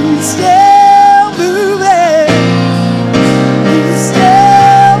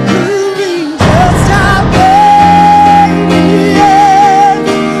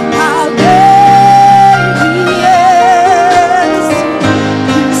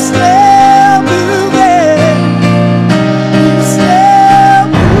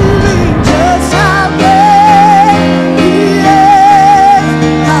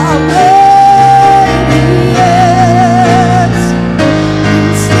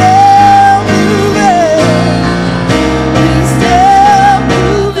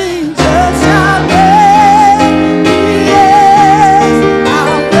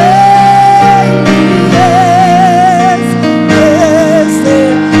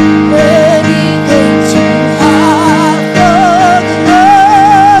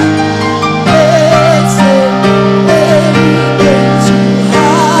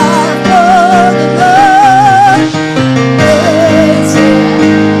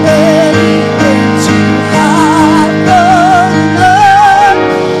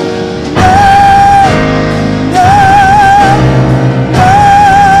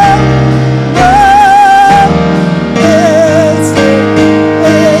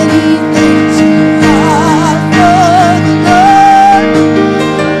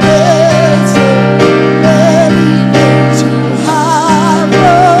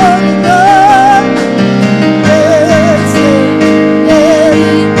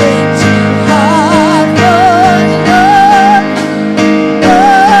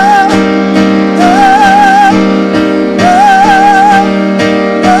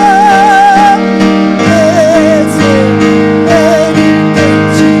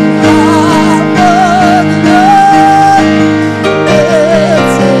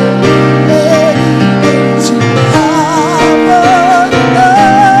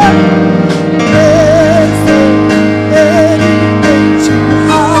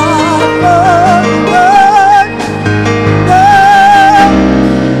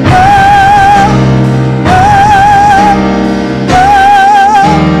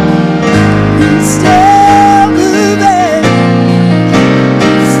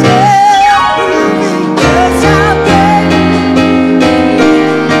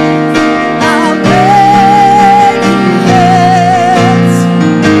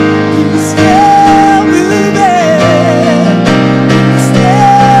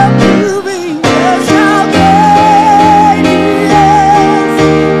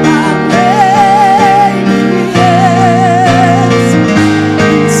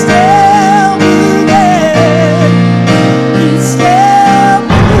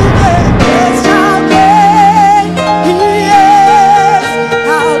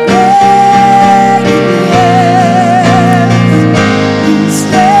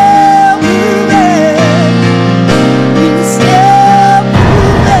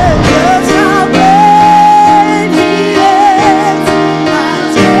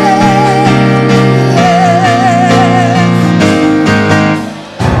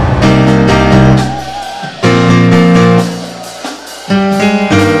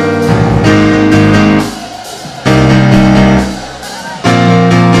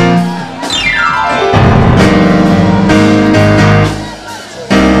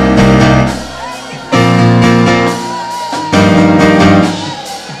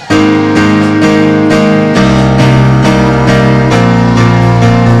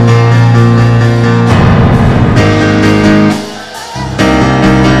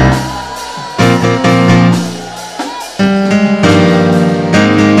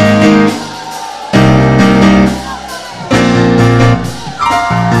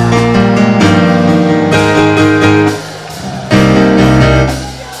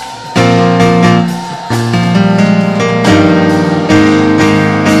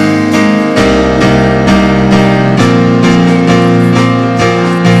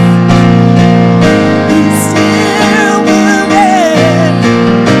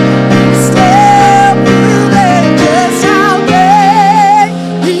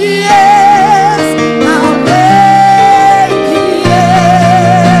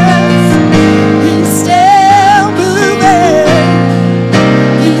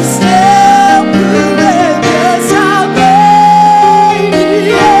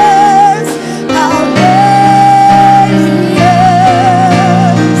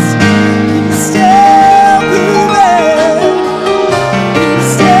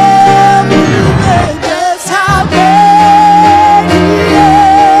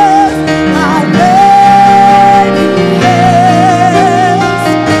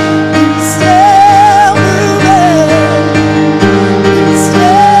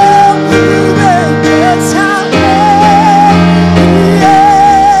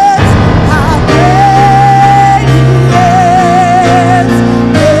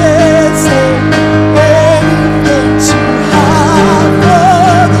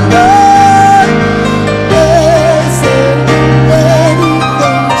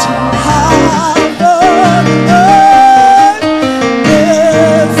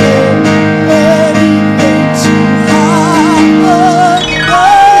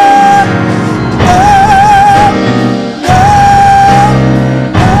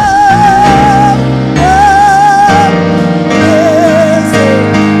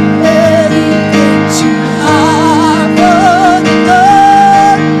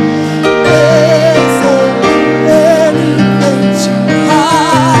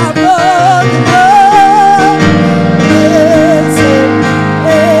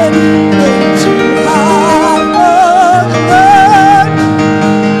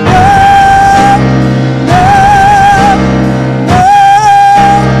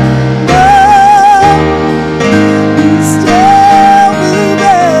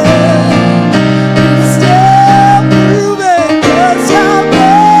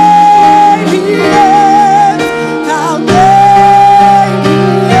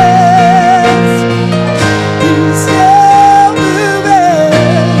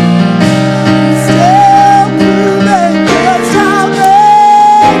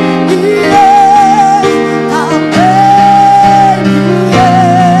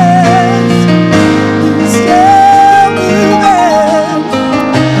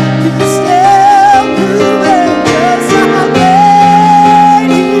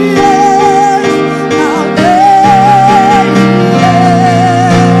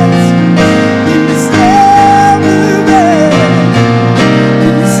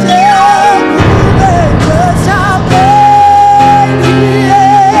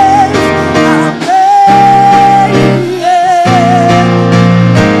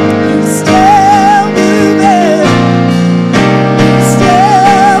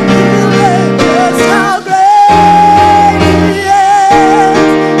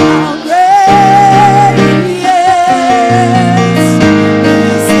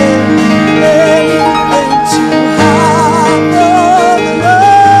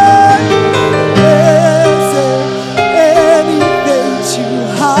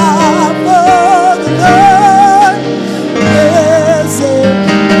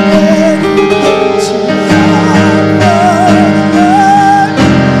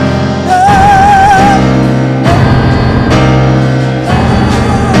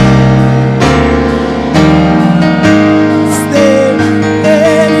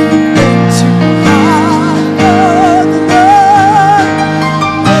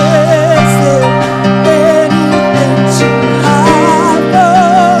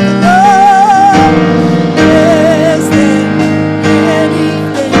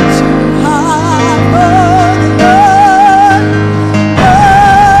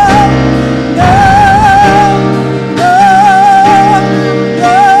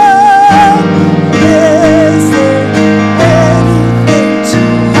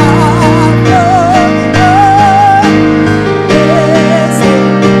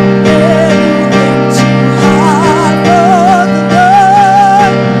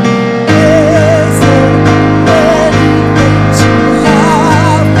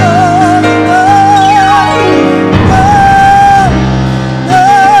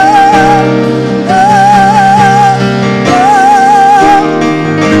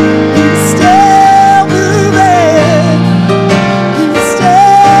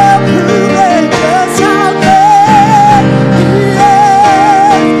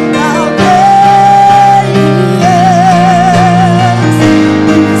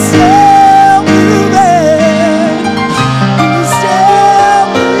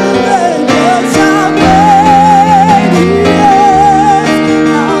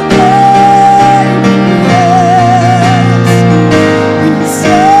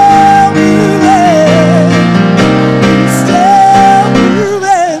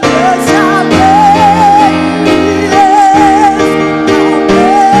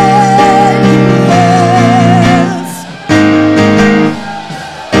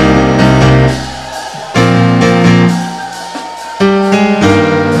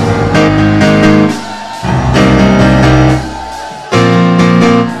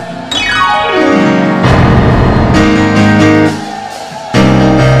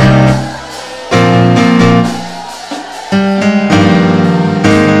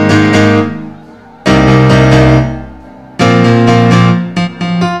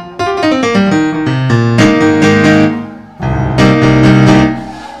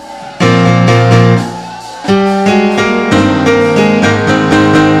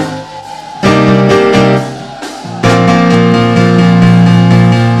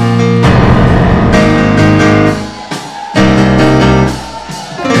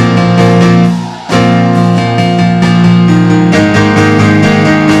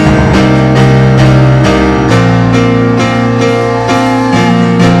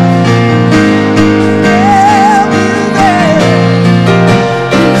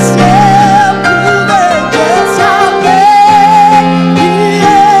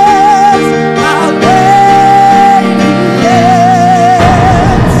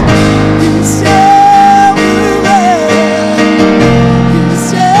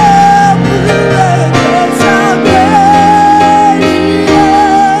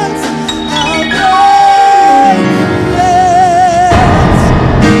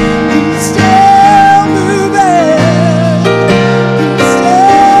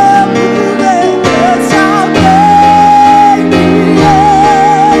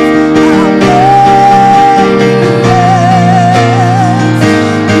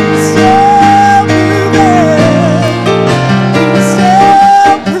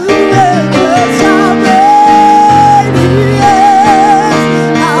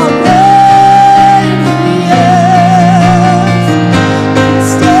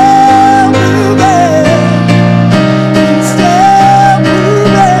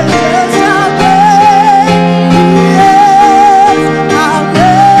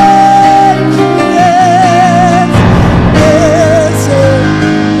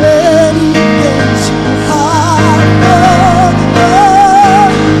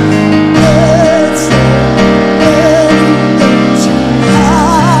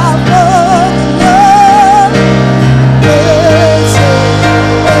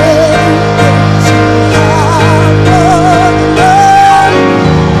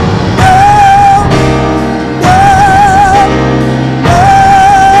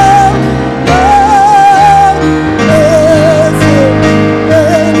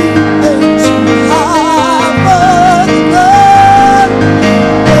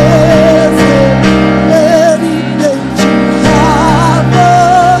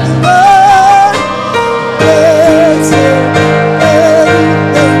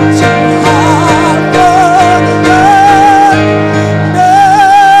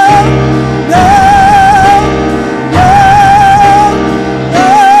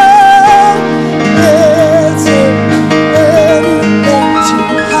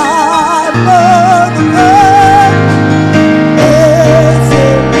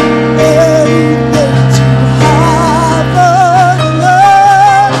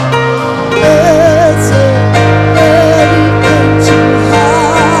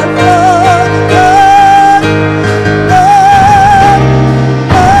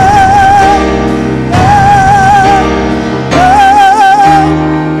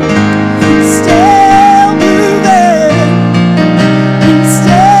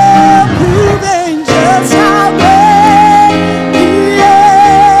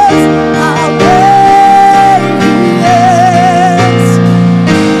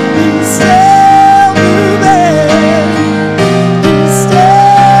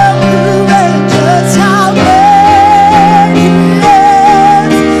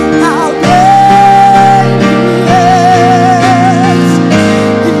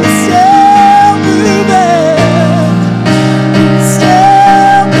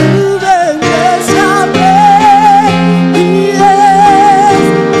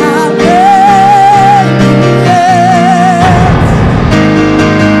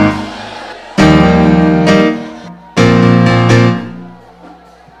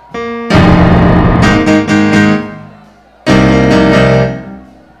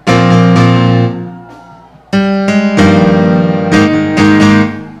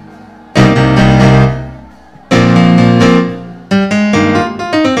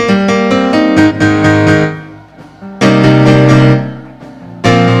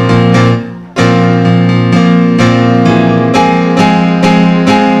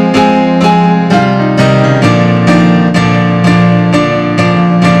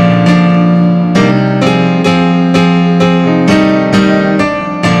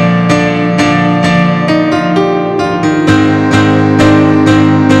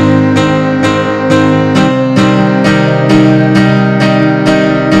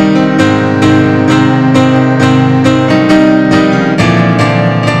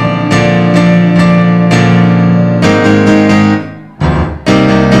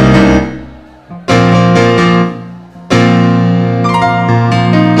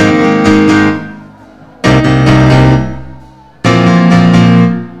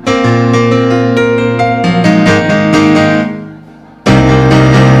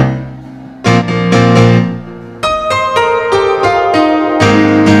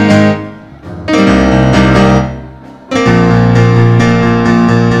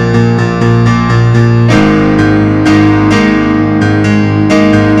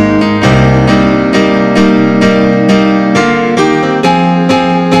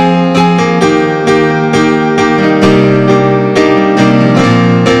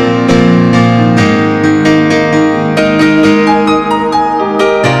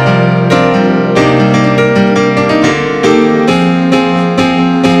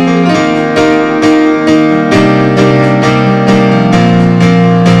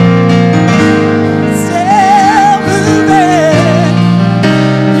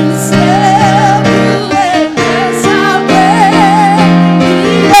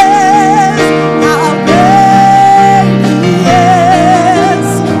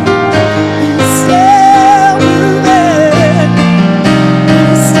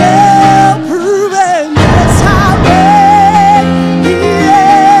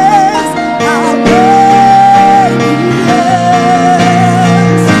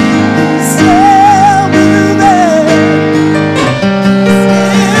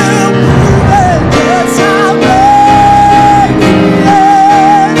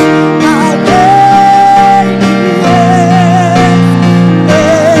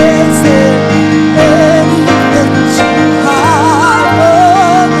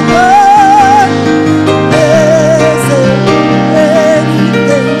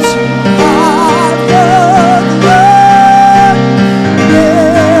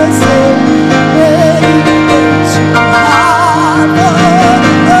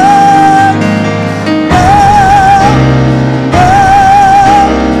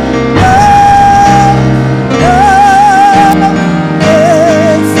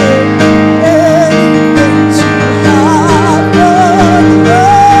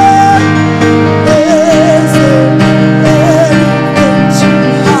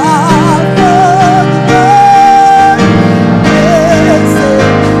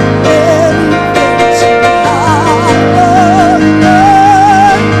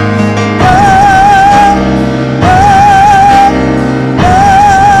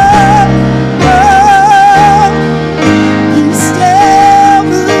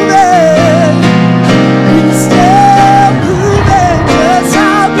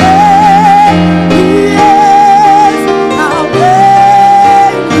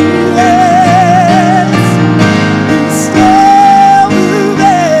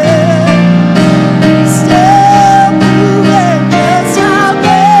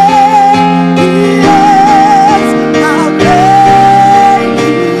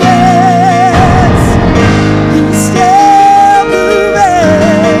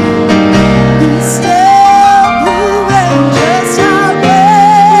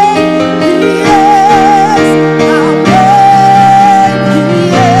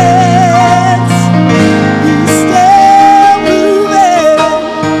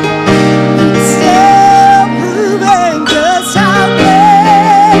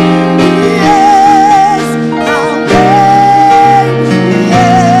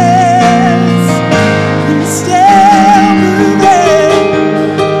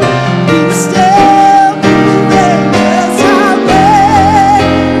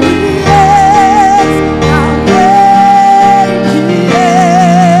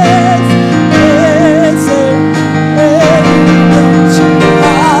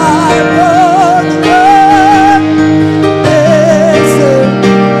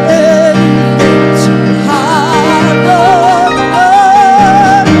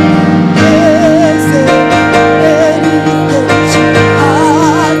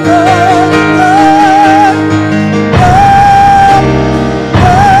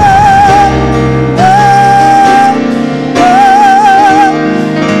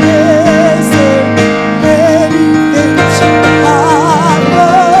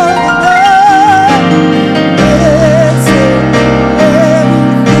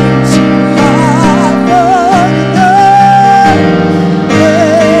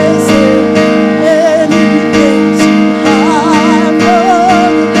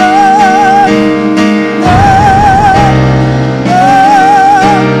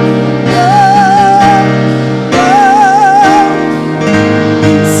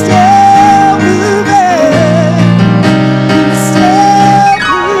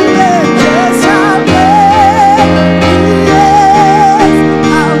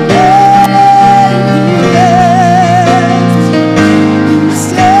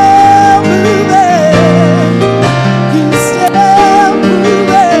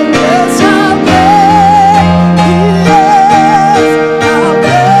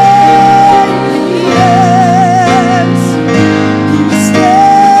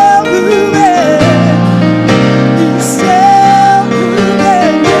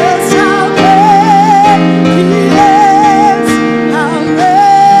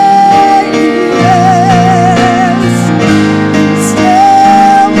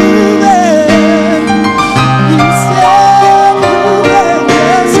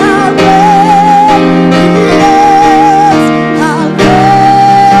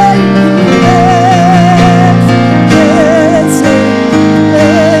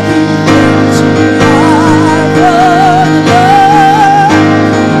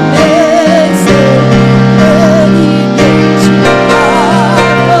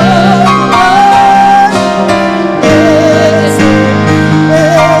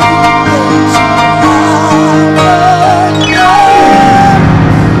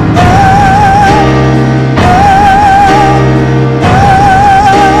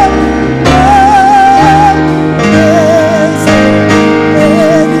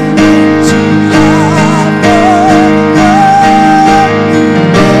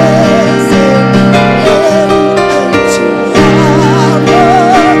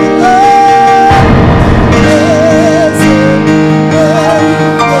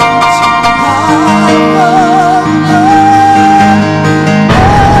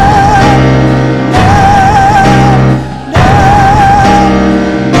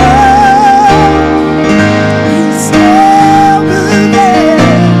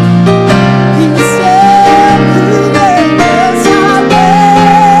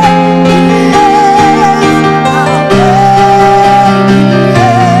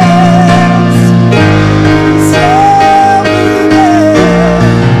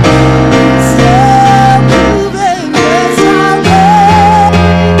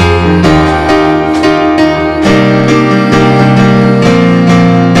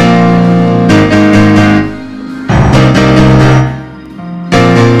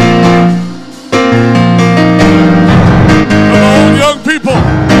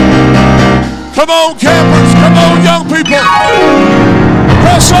 Come on, campers. Come on, young people.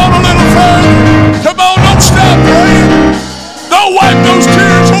 Press on a little further. Come on, don't stop praying. Don't wipe those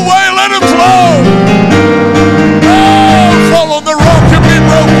tears away. Let them flow. Oh, fall on the rock and be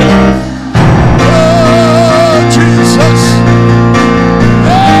broken. Oh, Jesus.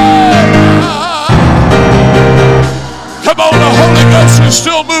 Ah. Come on, the Holy Ghost is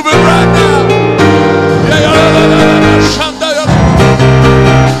still moving right now.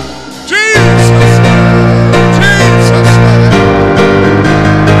 Jesus. Jesus.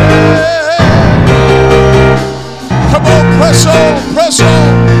 Come on, press on, press on.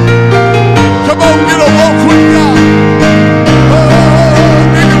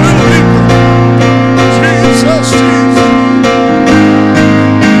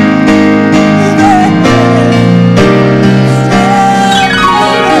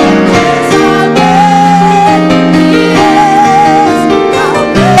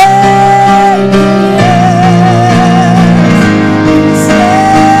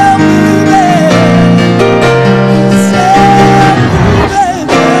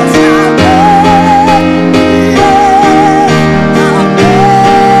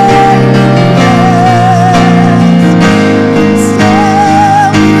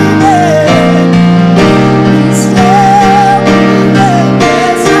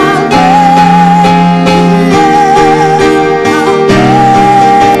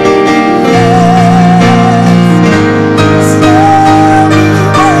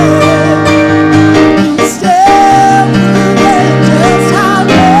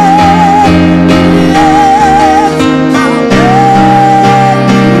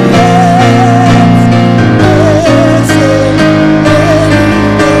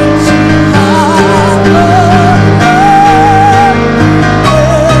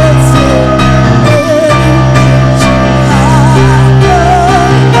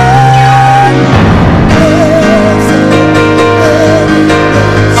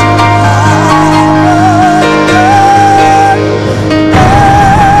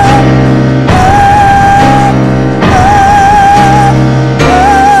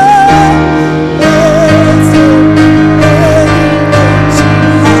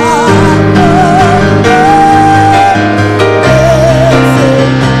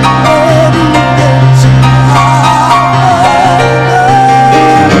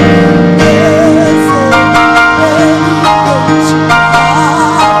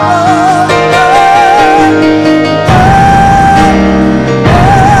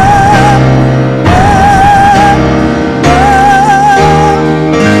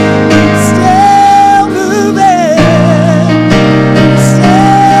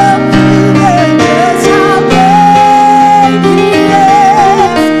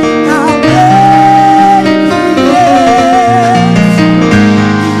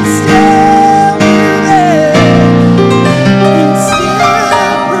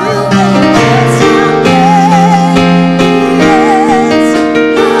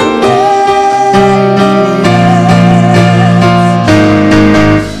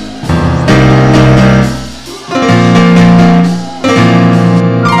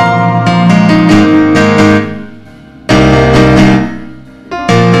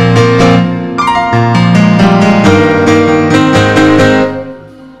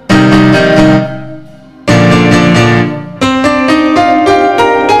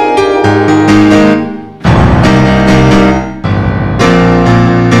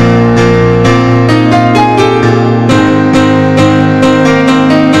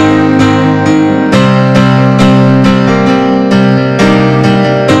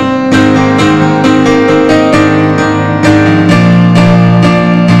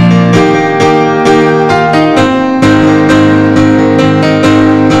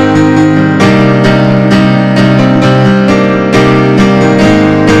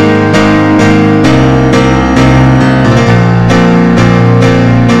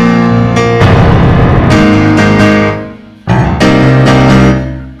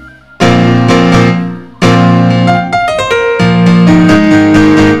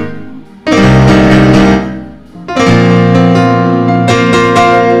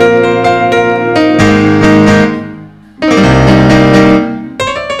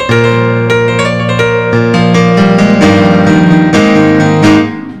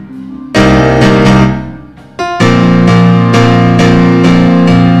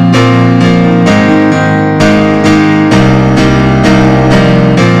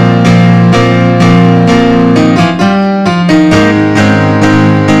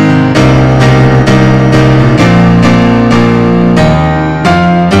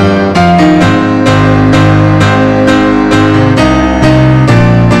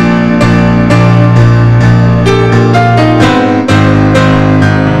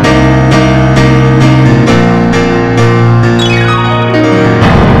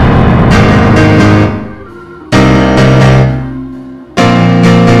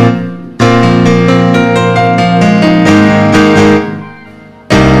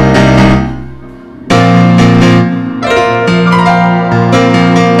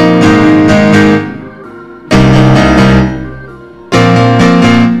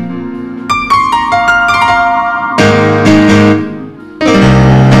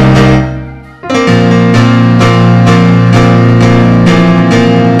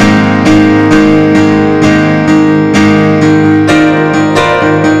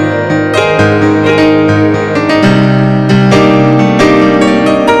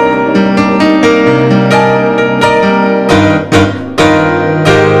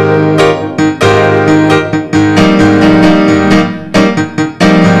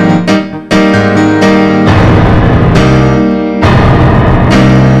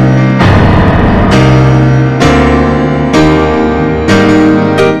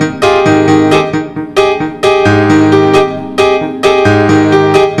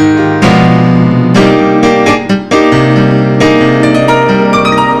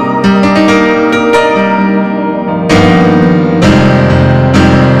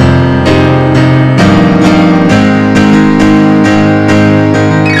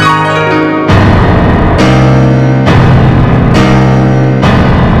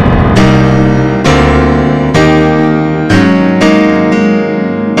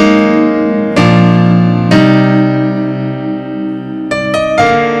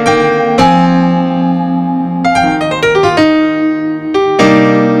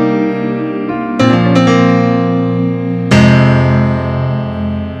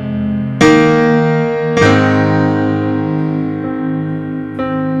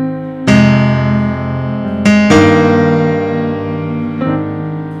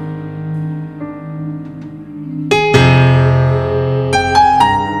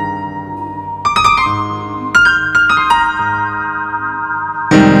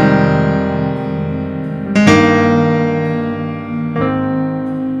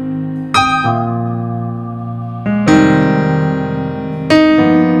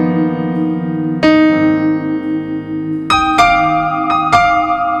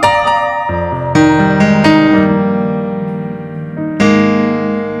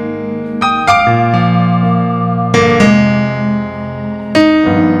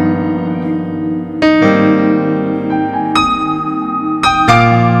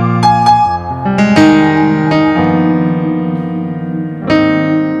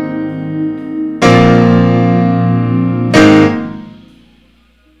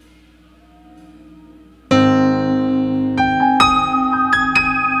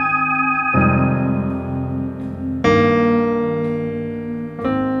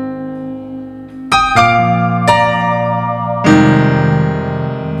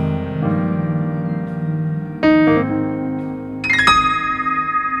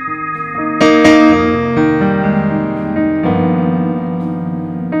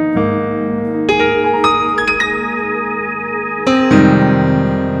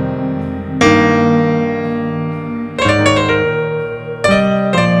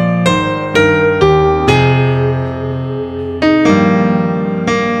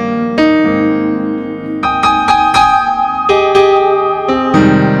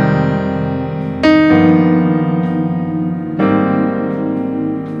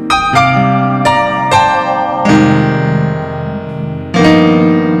 Hallelujah.